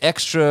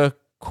extra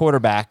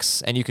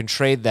quarterbacks and you can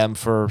trade them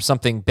for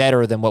something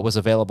better than what was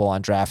available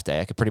on draft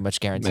day. I could pretty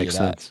much guarantee you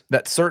that. Sense.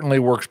 That certainly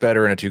works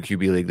better in a 2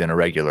 QB league than a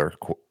regular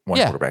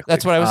quarterback league.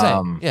 That's what I was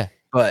saying. Yeah.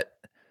 But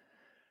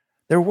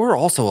there were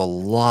also a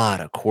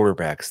lot of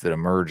quarterbacks that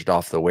emerged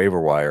off the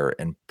waiver wire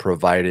and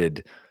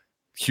provided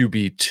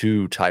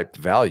QB2 type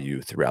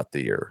value throughout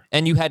the year.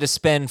 And you had to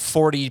spend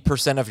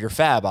 40% of your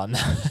fab on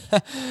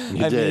that.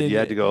 You did. You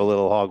had to go a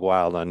little hog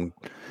wild on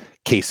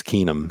Case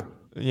Keenum.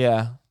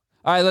 Yeah.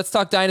 All right, let's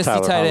talk dynasty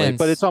Tyler tight Huntley. ends.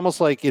 But it's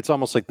almost like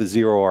the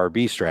 0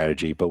 RB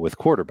strategy, but with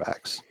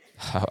quarterbacks.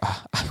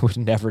 I would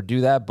never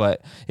do that,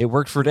 but it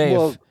worked for Dave.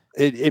 Well,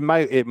 it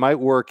might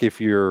work if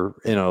you're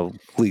in a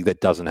league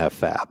that doesn't have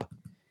fab.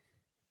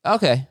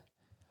 Okay.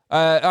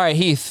 All right,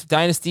 Heath,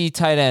 dynasty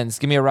tight ends.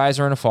 Give me a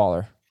riser and a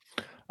faller.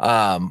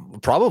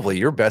 Probably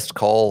your best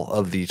call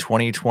of the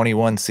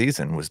 2021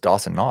 season was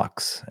Dawson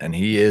Knox, and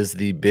he is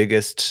the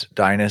biggest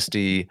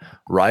dynasty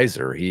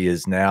riser. He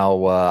is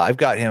now, I've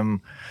got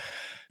him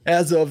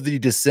as of the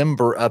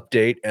December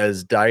update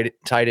as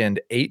tight end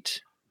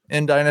 8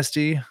 in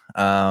dynasty.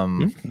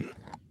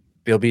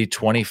 He'll be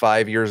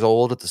 25 years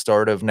old at the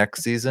start of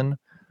next season.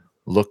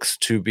 Looks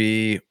to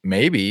be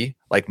maybe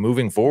like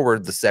moving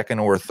forward the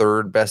 2nd or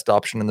 3rd best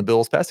option in the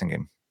Bills passing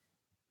game.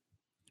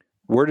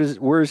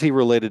 Where is he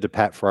related to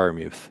Pat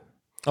Freiermuth?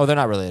 Oh, they're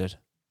not related.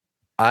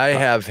 I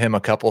have him a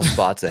couple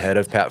spots ahead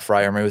of Pat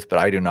Freiermuth, but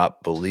I do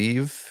not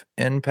believe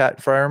in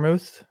Pat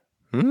Freiermuth.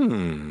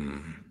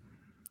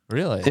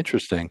 Really?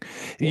 Interesting.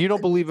 You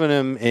don't believe in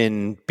him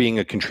in being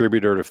a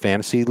contributor to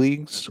fantasy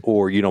leagues,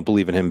 or you don't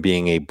believe in him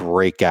being a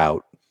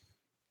breakout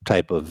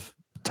type of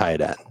tight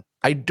end?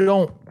 I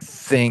don't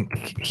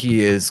think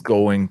he is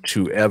going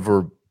to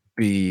ever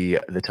be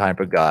the type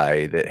of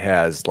guy that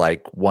has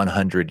like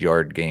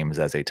 100-yard games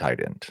as a tight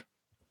end.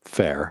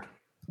 Fair.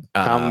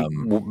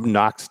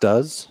 Knox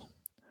does?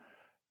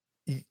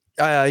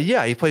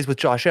 Yeah, he plays with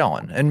Josh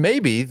Allen. And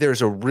maybe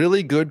there's a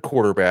really good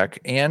quarterback,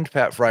 and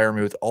Pat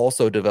Freiermuth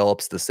also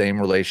develops the same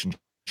relationship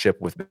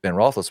with Ben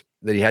Roethlisberger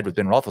that he had with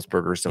Ben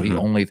Roethlisberger. So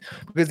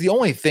because the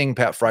only thing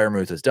Pat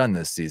Freiermuth has done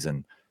this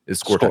season is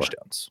score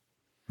touchdowns.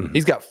 Mm-hmm.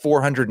 He's got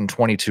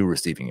 422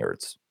 receiving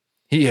yards.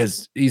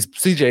 He's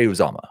CJ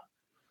Uzomah.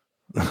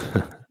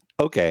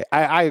 Okay.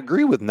 I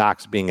agree with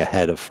Knox being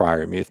ahead of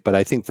Freiermuth, but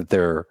I think that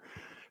they're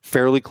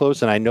fairly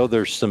close. And I know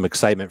there's some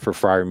excitement for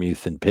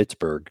Freiermuth in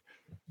Pittsburgh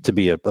to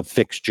be a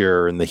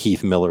fixture in the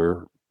Heath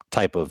Miller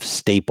type of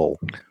staple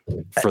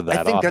for that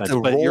I think offense. that's a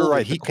but role you're right,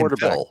 that he the can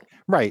quarterback. fill.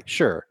 Right,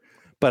 sure.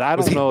 But I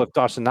don't know if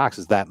Dawson Knox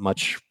is that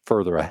much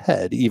further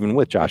ahead, even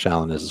with Josh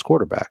Allen as his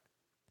quarterback.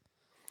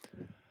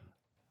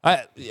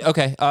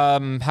 Okay.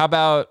 How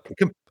about?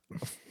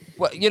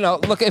 Well,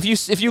 look,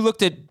 if you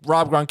looked at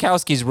Rob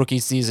Gronkowski's rookie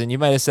season, you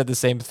might have said the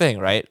same thing,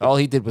 right? All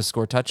he did was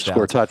score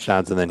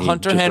touchdowns. And then he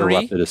Hunter just Henry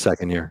erupted his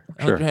second year.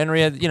 Sure. Hunter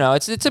Henry,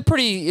 it's a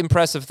pretty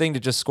impressive thing to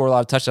just score a lot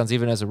of touchdowns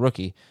even as a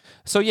rookie.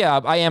 So yeah,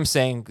 I am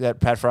saying that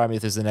Pat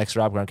Freiermuth is the next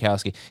Rob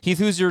Gronkowski. Heath,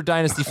 who's your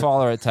dynasty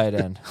faller at tight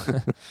end?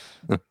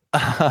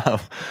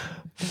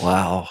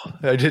 Wow.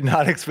 I did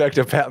not expect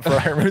a Pat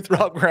Freiermuth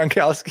Rob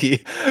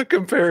Gronkowski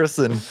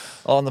comparison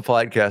on the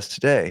podcast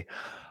today.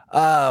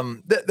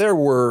 There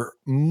were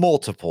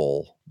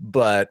multiple,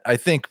 but I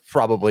think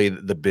probably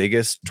the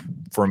biggest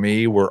for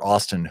me were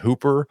Austin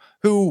Hooper,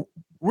 who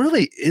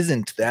really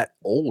isn't that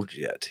old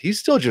yet. He's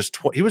still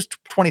he was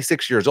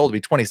 26 years old, to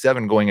be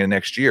 27 going into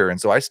next year. And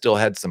so I still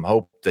had some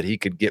hope that he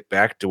could get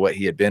back to what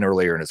he had been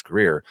earlier in his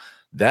career.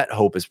 That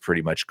hope is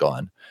pretty much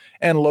gone.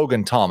 And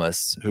Logan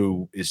Thomas,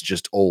 who is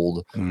just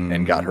old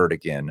and got hurt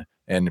again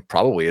and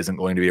probably isn't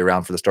going to be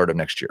around for the start of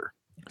next year.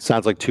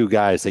 Sounds like two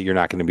guys that you're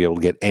not going to be able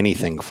to get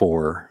anything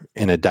for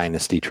in a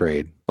dynasty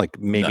trade. Like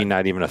maybe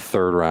not even a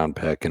third round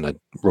pick in a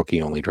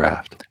rookie only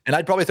draft. And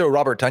I'd probably throw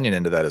Robert Tonyan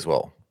into that as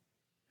well.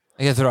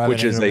 I can throw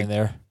which is in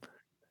there.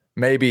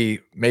 Maybe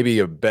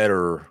a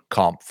better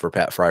comp for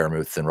Pat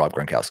Freiermuth than Rob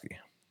Gronkowski.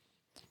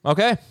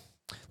 Okay.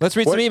 Let's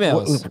read some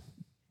emails.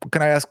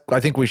 Can I ask?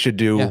 I think we should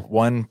do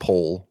one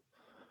poll.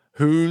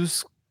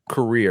 Whose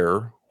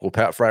career will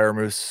Pat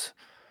Freiermuth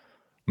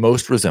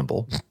most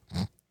resemble?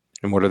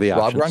 And what are the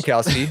options? Rob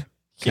Gronkowski,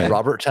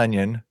 Robert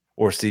Tonyan,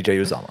 or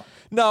CJ Uzomah?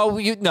 No,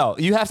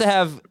 you have to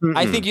have.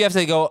 I think you have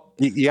to go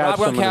Rob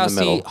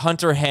Gronkowski,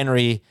 Hunter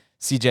Henry,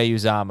 CJ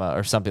Uzomah,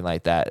 or something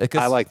like that.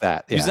 I like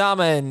that. Yeah.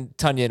 Uzomah and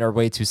Tonyan are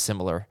way too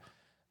similar.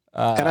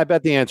 And I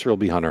bet the answer will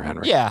be Hunter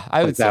Henry. Yeah,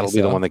 I would say that'll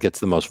be the one that gets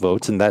the most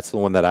votes, and that's the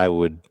one that I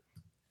would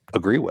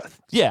agree with.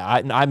 Yeah,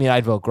 I mean,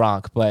 I'd vote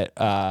Gronk, but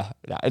no,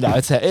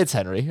 it's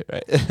Henry.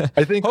 Right?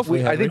 I think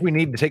we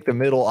need to take the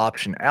middle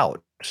option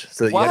out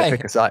so that you got to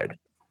pick a side.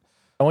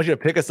 I want you to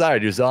pick a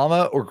side,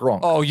 Uzomah or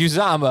Gronk. Oh,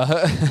 Uzomah.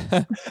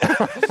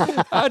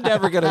 I'm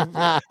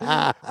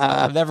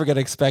never gonna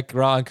expect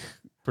Gronk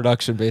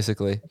production,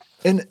 basically.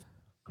 And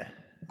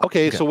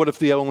okay, so what if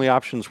the only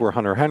options were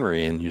Hunter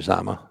Henry and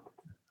Uzomah?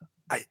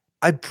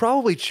 I'd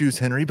probably choose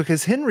Henry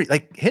because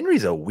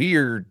Henry's a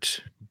weird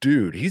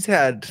dude. He's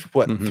had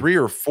 3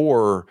 or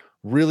 4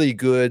 really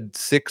good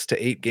 6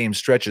 to 8 game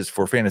stretches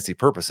for fantasy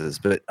purposes,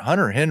 but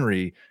Hunter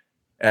Henry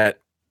at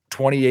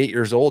 28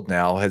 years old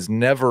now has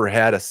never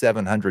had a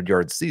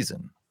 700-yard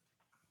season.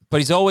 But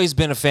he's always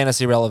been a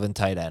fantasy relevant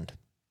tight end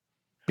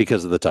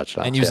because of the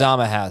touchdowns. And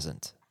Uzomah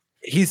hasn't.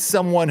 He's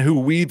someone who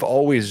we've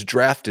always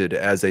drafted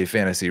as a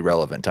fantasy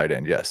relevant tight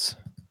end. Yes.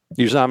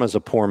 Uzomah is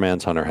a poor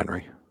man's Hunter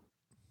Henry.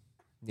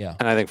 Yeah.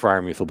 And I think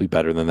Freiermuth will be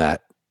better than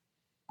that.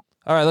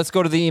 All right, let's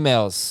go to the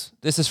emails.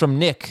 This is from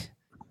Nick.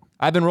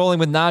 I've been rolling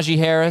with Najee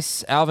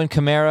Harris, Alvin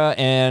Kamara,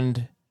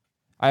 and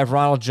I have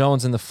Ronald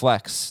Jones in the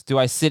flex. Do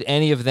I sit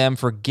any of them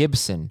for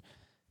Gibson,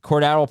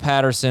 Cordero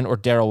Patterson, or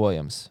Darrell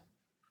Williams?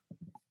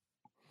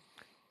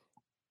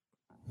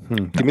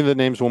 Give me the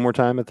names one more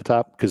time at the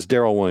top, because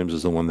Darrell Williams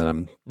is the one that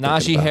I'm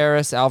Najee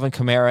Harris, Alvin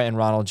Kamara, and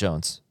Ronald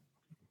Jones.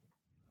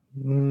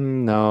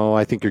 No,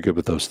 I think you're good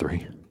with those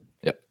 3.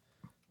 Yep.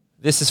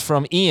 This is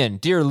from Ian.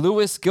 Dear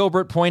Lewis,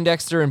 Gilbert,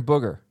 Poindexter, and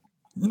Booger.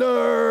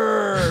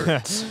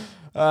 Nerds!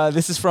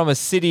 This is from a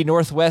city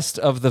northwest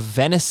of the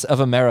Venice of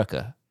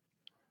America.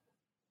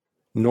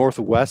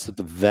 Northwest of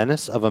the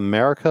Venice of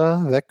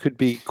America? That could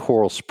be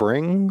Coral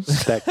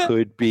Springs. That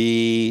could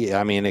be,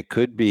 it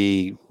could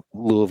be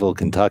Louisville,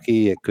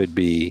 Kentucky. It could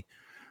be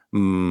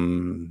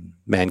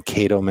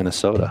Mankato,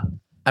 Minnesota.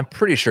 I'm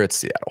pretty sure it's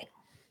Seattle.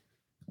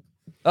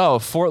 Oh,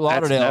 Fort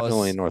Lauderdale. That's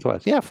definitely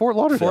Northwest. Yeah, Fort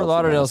Lauderdale. Fort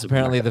Lauderdale is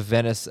apparently the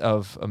Venice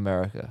of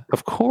America.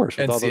 Of course.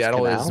 And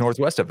Seattle is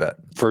northwest of that.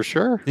 For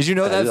sure. Did you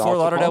know that Fort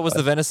Lauderdale was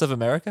the Venice of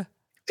America?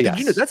 Yes. Did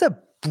you know that's a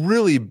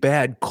really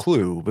bad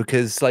clue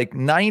because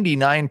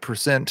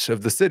 99%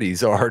 of the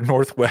cities are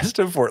northwest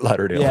of Fort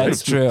Lauderdale. Yeah,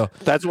 it's true.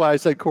 That's why I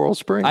said Coral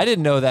Springs. I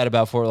didn't know that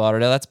about Fort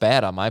Lauderdale. That's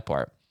bad on my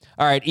part.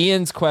 All right,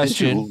 Ian's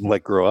question. Did you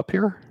grow up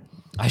here?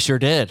 I sure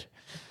did.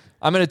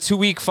 I'm in a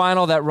 2-week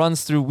final that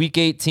runs through week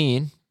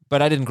 18.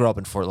 But I didn't grow up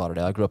in Fort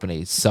Lauderdale. I grew up in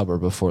a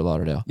suburb of Fort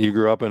Lauderdale. You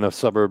grew up in a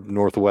suburb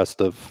northwest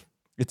of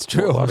It's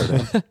true. Fort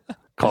Lauderdale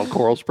called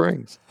Coral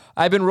Springs.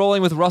 I've been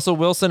rolling with Russell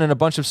Wilson and a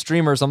bunch of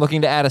streamers. I'm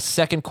looking to add a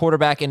second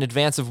quarterback in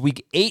advance of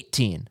week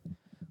 18.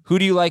 Who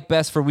do you like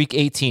best for week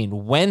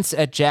 18? Wentz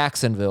at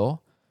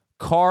Jacksonville,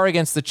 Carr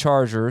against the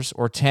Chargers,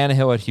 or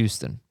Tannehill at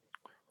Houston?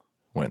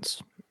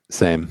 Wentz.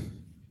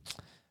 Same.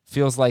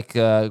 Feels like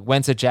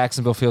Wentz at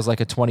Jacksonville feels like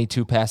a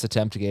 22 pass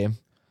attempt game.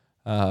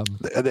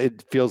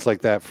 It feels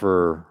like that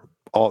for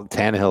all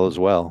Tannehill as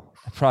well.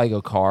 I'd probably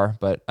go Carr,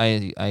 but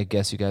I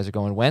guess you guys are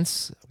going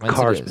Wentz.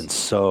 Carr's been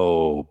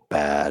so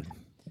bad.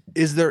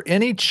 Is there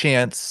any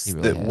chance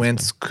that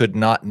Wentz could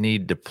not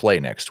need to play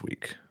next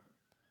week?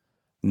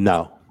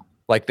 No.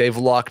 Like they've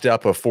locked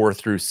up a 4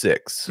 through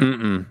 6.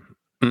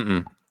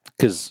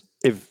 Because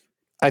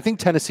I think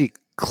Tennessee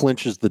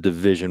clinches the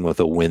division with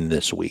a win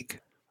this week.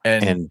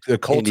 And the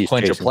Colts Indy's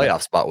clinch a chasing playoff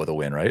that. spot with a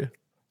win, right?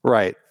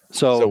 Right.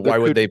 So why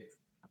would they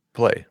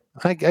play?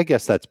 I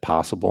guess that's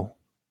possible.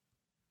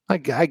 I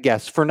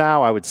guess for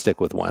now I would stick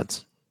with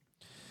Wentz.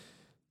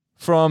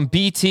 From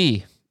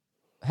BT,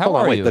 how Hold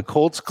on, are wait, you? the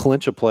Colts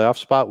clinch a playoff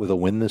spot with a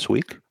win this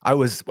week? I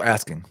was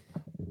asking.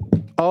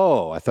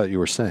 Oh, I thought you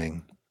were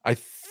saying. I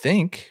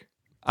think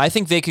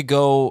they could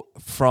go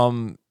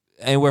from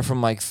anywhere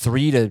from like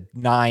 3 to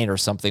 9 or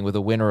something with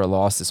a win or a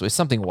loss this week.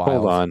 Something wild.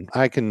 Hold on.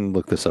 I can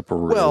look this up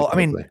really I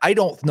mean, quickly. I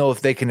don't know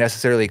if they can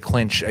necessarily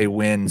clinch a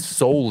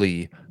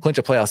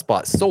playoff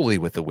spot solely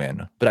with a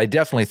win, but I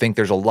definitely think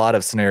there's a lot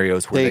of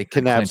scenarios where they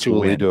can clinch a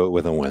absolutely win. do it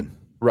with a win.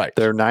 Right.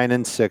 They're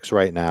 9-6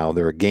 right now.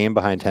 They're a game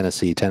behind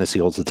Tennessee. Tennessee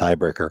holds the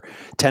tiebreaker.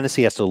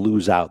 Tennessee has to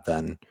lose out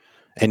then,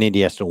 and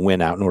Indy has to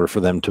win out in order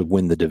for them to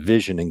win the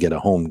division and get a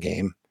home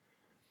game.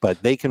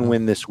 But they can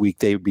win this week.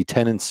 They would be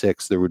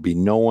 10-6. There would be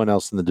no one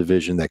else in the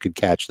division that could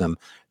catch them.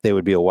 They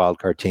would be a wild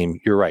card team.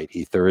 You're right,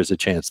 Heath. There is a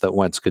chance that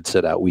Wentz could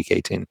sit out week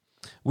 18.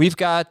 We've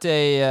got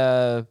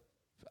I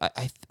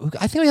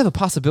think we have a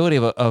possibility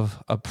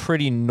of a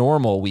pretty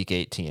normal week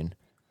 18,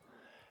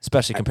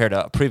 especially compared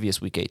to previous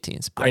week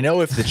 18s. I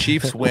know if the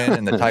Chiefs win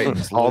and the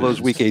Titans all lose,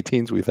 those week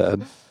 18s we've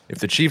had. If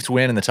the Chiefs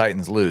win and the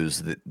Titans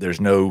lose, there's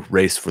no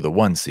race for the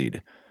 1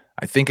 seed.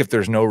 I think if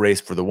there's no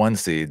race for the 1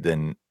 seed,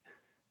 then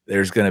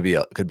there's going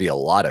to could be a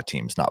lot of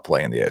teams not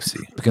playing the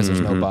AFC because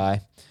there's no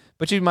bye.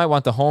 But you might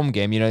want the home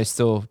game. You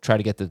still try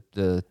to get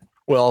the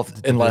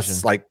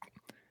unless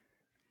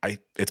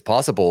it's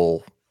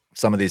possible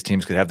some of these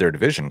teams could have their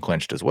division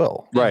clinched as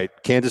well. Right.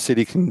 Kansas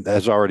City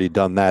has already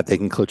done that. They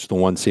can clinch the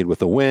 1 seed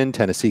with a win.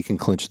 Tennessee can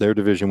clinch their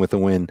division with a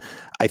win.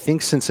 I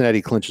think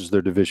Cincinnati clinches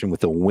their division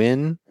with a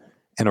win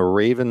and a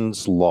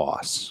Ravens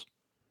loss.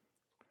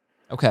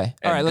 Okay.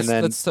 All right.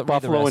 Let's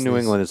Buffalo and New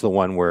England is the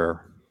one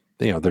where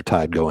they're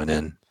tied going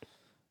in.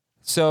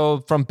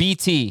 So from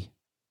BT,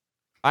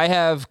 I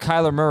have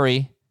Kyler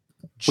Murray.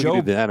 We can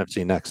do the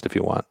NFC next if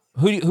you want.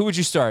 Who would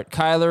you start?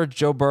 Kyler,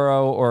 Joe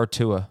Burrow, or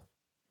Tua?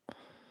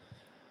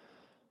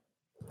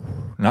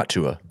 Not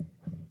Tua.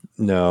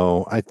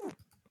 No, I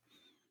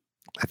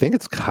think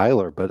it's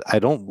Kyler, but I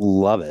don't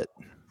love it.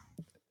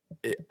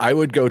 I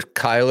would go to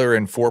Kyler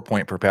and 4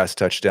 point per pass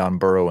touchdown,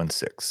 Burrow and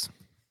 6.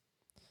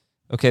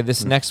 Okay,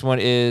 this next one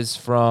is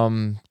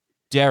from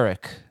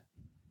Derek.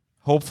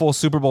 Hopeful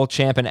Super Bowl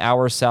champ an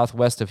hour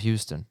southwest of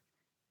Houston.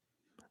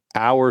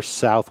 Hour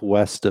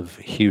southwest of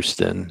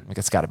Houston. Like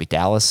it's got to be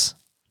Dallas.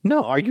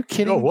 No, are you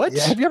kidding? No, what?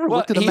 Have you ever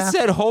looked at a he map?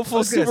 said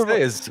hopeful Super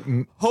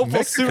Bowl. Hopeful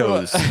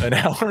Mexico's Super Bowl. an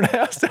hour and a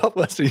half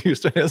southwest of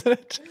Houston, isn't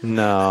it?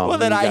 No. Well,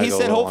 then he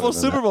said hopeful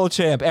Super Bowl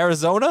champ.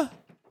 Arizona?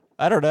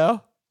 I don't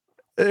know.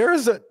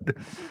 There's a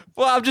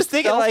Well, I'm just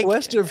thinking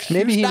southwest of Houston.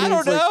 Maybe he I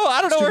don't means, know.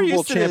 I don't know where Super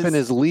Bowl Houston champ is. in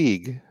his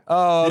league.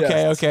 Oh,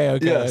 okay, Yes. okay.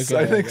 Yes,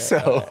 I think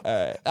so.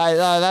 All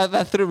right.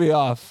 That threw me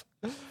off.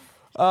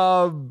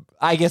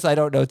 I guess I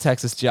don't know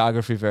Texas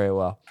geography very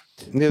well.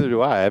 Neither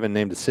do I. I haven't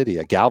named a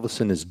city.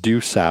 Galveston is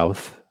due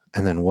south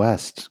and then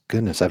west.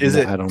 Goodness, I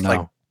don't know.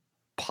 Like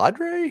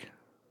Padre?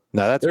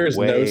 No, that's There's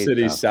way no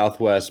city south.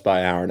 southwest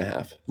by an hour and a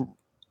half.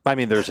 I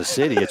mean, there's a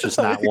city. It's just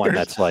not one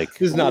that's like.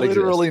 Does not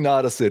literally exist.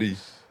 not a city.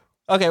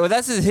 Okay, well,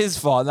 that's his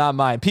fault, not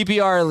mine.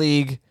 PPR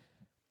league.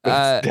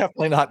 It's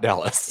definitely not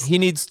Dallas. He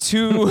needs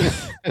 2.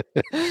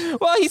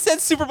 Well, he said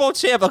Super Bowl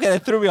champ. Okay,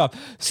 that threw me off.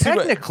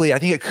 Technically, I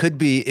think it could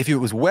be, if it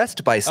was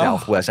west by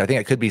southwest, I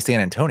think it could be San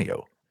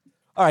Antonio.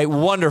 All right,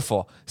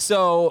 wonderful.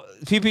 So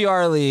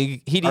PPR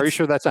league. He needs, Are you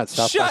sure that's not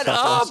south? Shut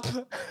up.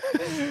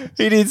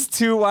 He needs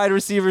 2 wide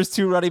receivers,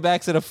 2 running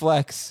backs, and a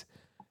flex.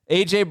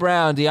 AJ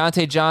Brown,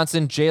 Deontay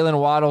Johnson, Jalen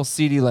Waddle,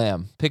 CeeDee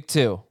Lamb. Pick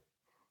 2.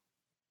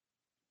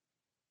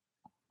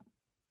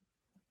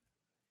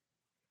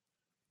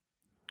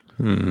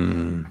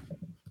 Okay,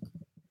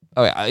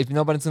 if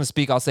nobody's going to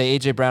speak, I'll say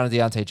AJ Brown and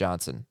Deontay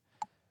Johnson.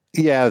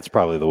 Yeah, that's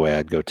probably the way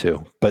I'd go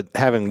too. But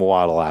having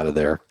Waddle out of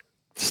there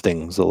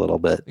stings a little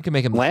bit. You can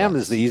make him Lamb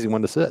flex. is the easy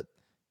one to sit.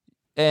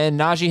 And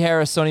Najee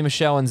Harris, Sony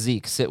Michel, and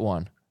Zeke. Sit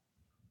 1.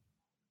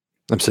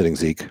 I'm sitting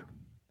Zeke.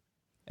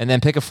 And then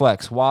pick a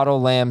flex.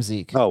 Waddle, Lamb,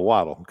 Zeke. Oh,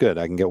 Waddle. Good.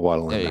 I can get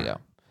Waddle in There there. you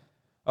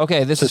go.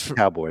 Okay, this is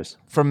Cowboys.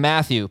 from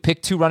Matthew.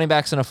 Pick 2 running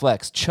backs and a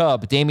flex.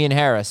 Chubb, Damian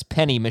Harris,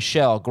 Penny,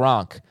 Michelle,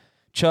 Gronk.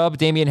 Chubb,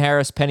 Damian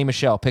Harris, Penny,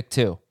 Michelle. Pick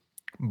 2.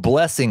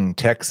 Blessing,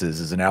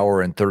 Texas is an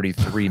hour and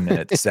 33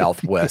 minutes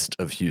southwest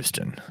of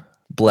Houston.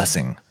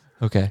 Blessing.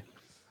 Okay.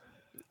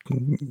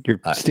 You're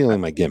stealing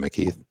my gimmick,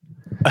 Heath.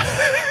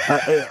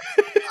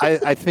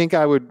 I think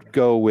I would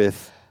go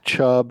with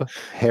Chubb,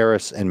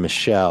 Harris, and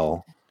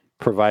Michelle,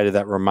 provided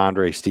that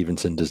Ramondre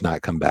Stevenson does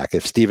not come back.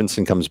 If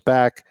Stevenson comes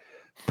back,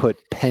 put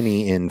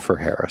Penny in for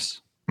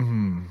Harris.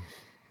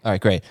 All right,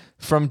 great.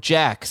 From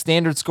Jack,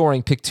 standard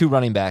scoring, pick 2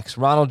 running backs.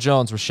 Ronald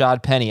Jones,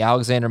 Rashad Penny,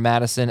 Alexander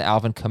Madison,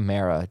 Alvin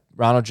Kamara.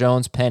 Ronald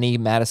Jones, Penny,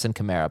 Madison,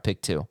 Kamara.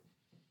 Pick 2.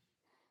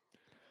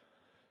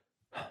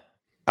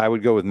 I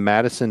would go with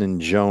Madison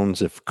and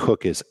Jones if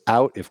Cook is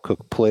out. If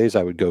Cook plays,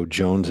 I would go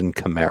Jones and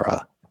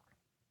Kamara.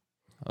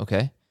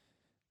 Okay.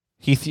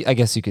 Heath, I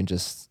guess you can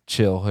just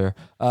chill here.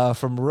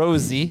 From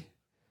Rosie.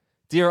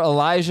 Dear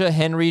Elijah,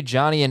 Henry,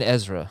 Johnny, and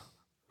Ezra.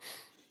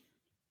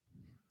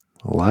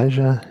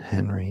 Elijah,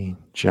 Henry,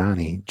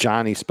 Johnny.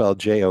 Johnny spelled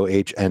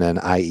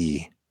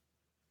Johnnnie.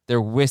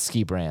 They're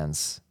whiskey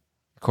brands,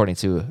 according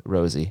to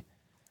Rosie.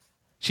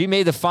 She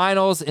made the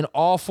finals in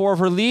all 4 of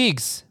her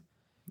leagues.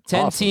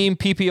 10-team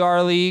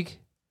PPR league.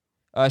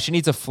 She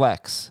needs a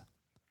flex.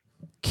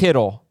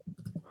 Kittle.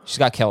 She's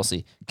got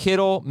Kelsey.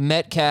 Kittle,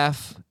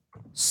 Metcalf,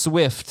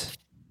 Swift,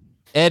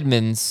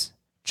 Edmonds,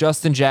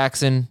 Justin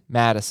Jackson,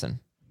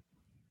 Madison.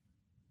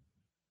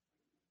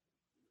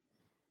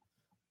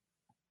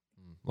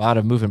 A lot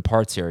of moving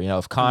parts here.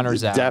 If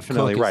Connor's out.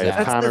 Definitely Cook right. is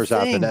If Connor's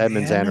out, then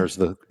Edmonds enters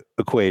the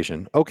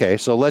equation. Okay,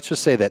 so let's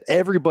just say that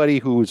everybody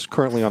who is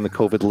currently on the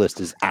COVID list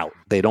is out.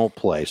 They don't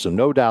play. So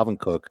no Dalvin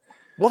Cook.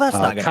 Well, that's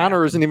not going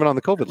Connor isn't even on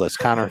the COVID list.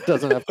 Connor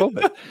doesn't have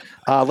COVID.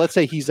 Let's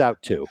say he's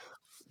out too.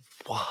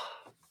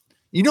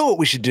 You know what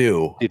we should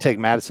do? You take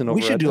Madison over.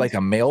 We should do like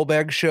a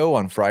mailbag show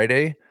on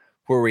Friday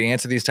where we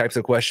answer these types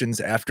of questions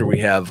after we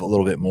have a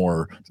little bit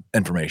more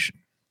information.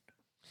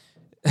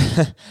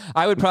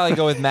 I would probably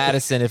go with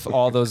Madison if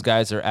all those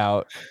guys are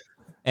out.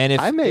 And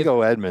if I may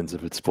go Edmonds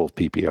if it's full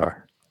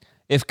PPR.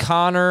 If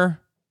Connor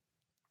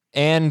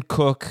and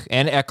Cook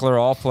and Eckler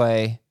all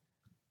play,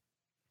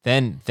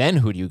 then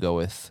who do you go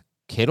with?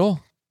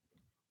 Kittle?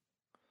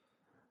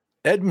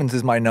 Edmonds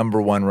is my number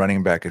 1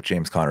 running back if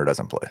James Conner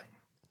doesn't play.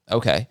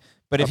 Okay.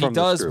 But if he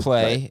does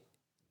play, right.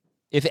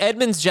 If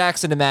Edmonds,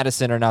 Jackson, and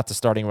Madison are not the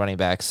starting running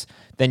backs,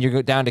 then you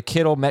go down to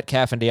Kittle,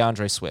 Metcalf, and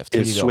DeAndre Swift.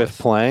 Is Swift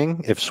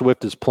playing? If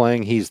Swift is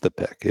playing, he's the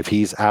pick. If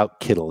he's out,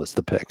 Kittle is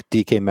the pick.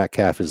 DK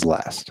Metcalf is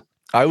last.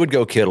 I would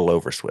go Kittle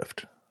over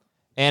Swift.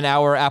 And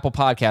our Apple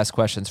Podcast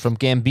questions from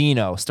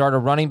Gambino. Start a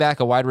running back,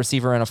 a wide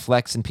receiver, and a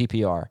flex in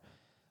PPR.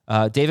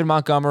 David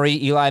Montgomery,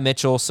 Eli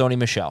Mitchell, Sony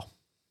Michel.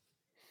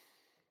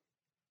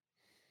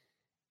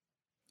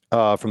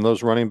 From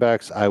those running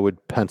backs, I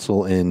would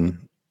pencil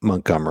in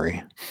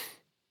Montgomery.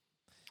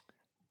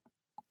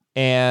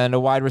 And a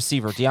wide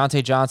receiver,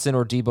 Deontay Johnson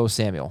or Deebo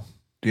Samuel?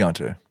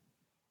 Deontay.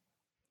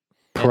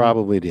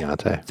 Probably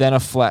Deontay. Then a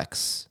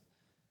flex,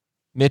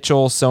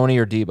 Mitchell, Sony,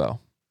 or Deebo?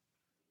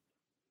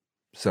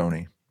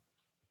 Sony.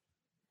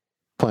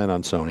 Plan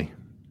on Sony.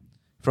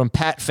 From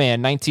Pat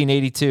Fan,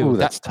 1982. Ooh,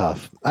 that's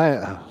tough.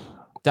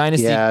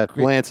 Dynasty. Yeah,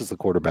 Lance is the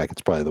quarterback.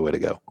 It's probably the way to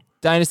go.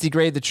 Dynasty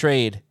grade the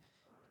trade.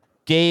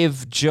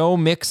 Gave Joe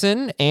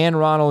Mixon and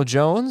Ronald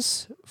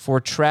Jones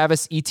for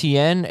Travis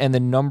Etienne and the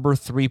number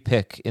 3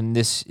 pick in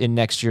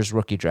next year's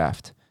rookie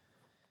draft.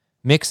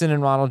 Mixon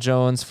and Ronald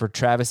Jones for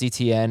Travis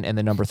Etienne and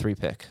the number 3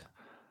 pick.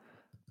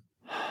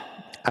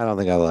 I don't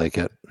think I like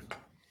it.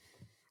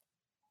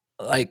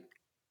 Like,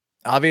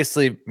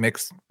 obviously,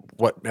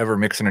 whatever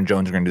Mixon and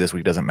Jones are going to do this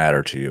week doesn't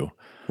matter to you.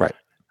 Right.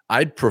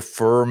 I'd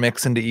prefer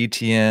Mixon to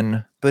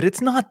Etienne, but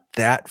it's not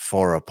that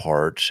far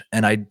apart.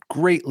 And I'd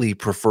greatly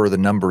prefer the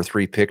number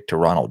 3 pick to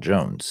Ronald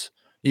Jones,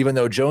 even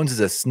though Jones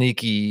is a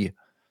sneaky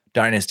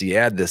dynasty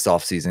ad this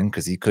offseason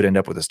because he could end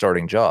up with a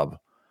starting job.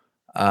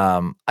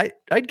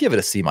 I'd give it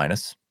a C-.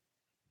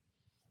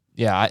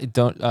 Yeah, I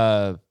don't.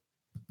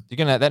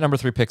 That number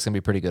 3 pick's gonna be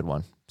a pretty good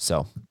one.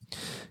 So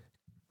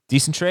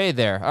decent trade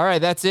there. All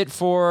right, that's it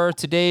for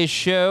today's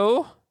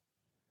show.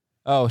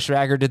 Oh,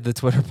 Schrager did the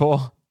Twitter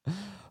poll.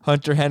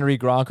 Hunter Henry,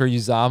 Gronk, or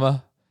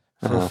Uzama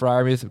for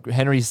Freiermuth.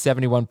 Henry's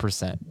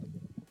 71%.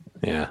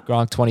 Yeah.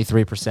 Gronk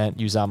 23%.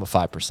 Uzama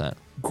 5%.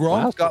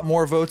 Gronk got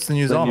more votes than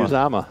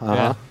Uzama.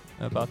 Yeah.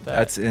 How about that?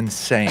 That's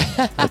insane.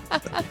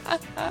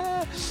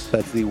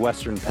 That's the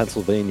Western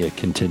Pennsylvania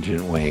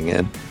contingent weighing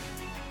in.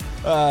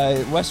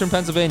 Western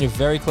Pennsylvania,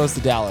 very close to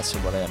Dallas,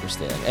 from what I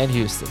understand, and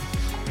Houston.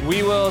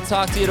 We will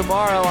talk to you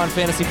tomorrow on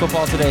Fantasy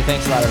Football Today.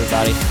 Thanks a lot,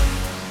 everybody.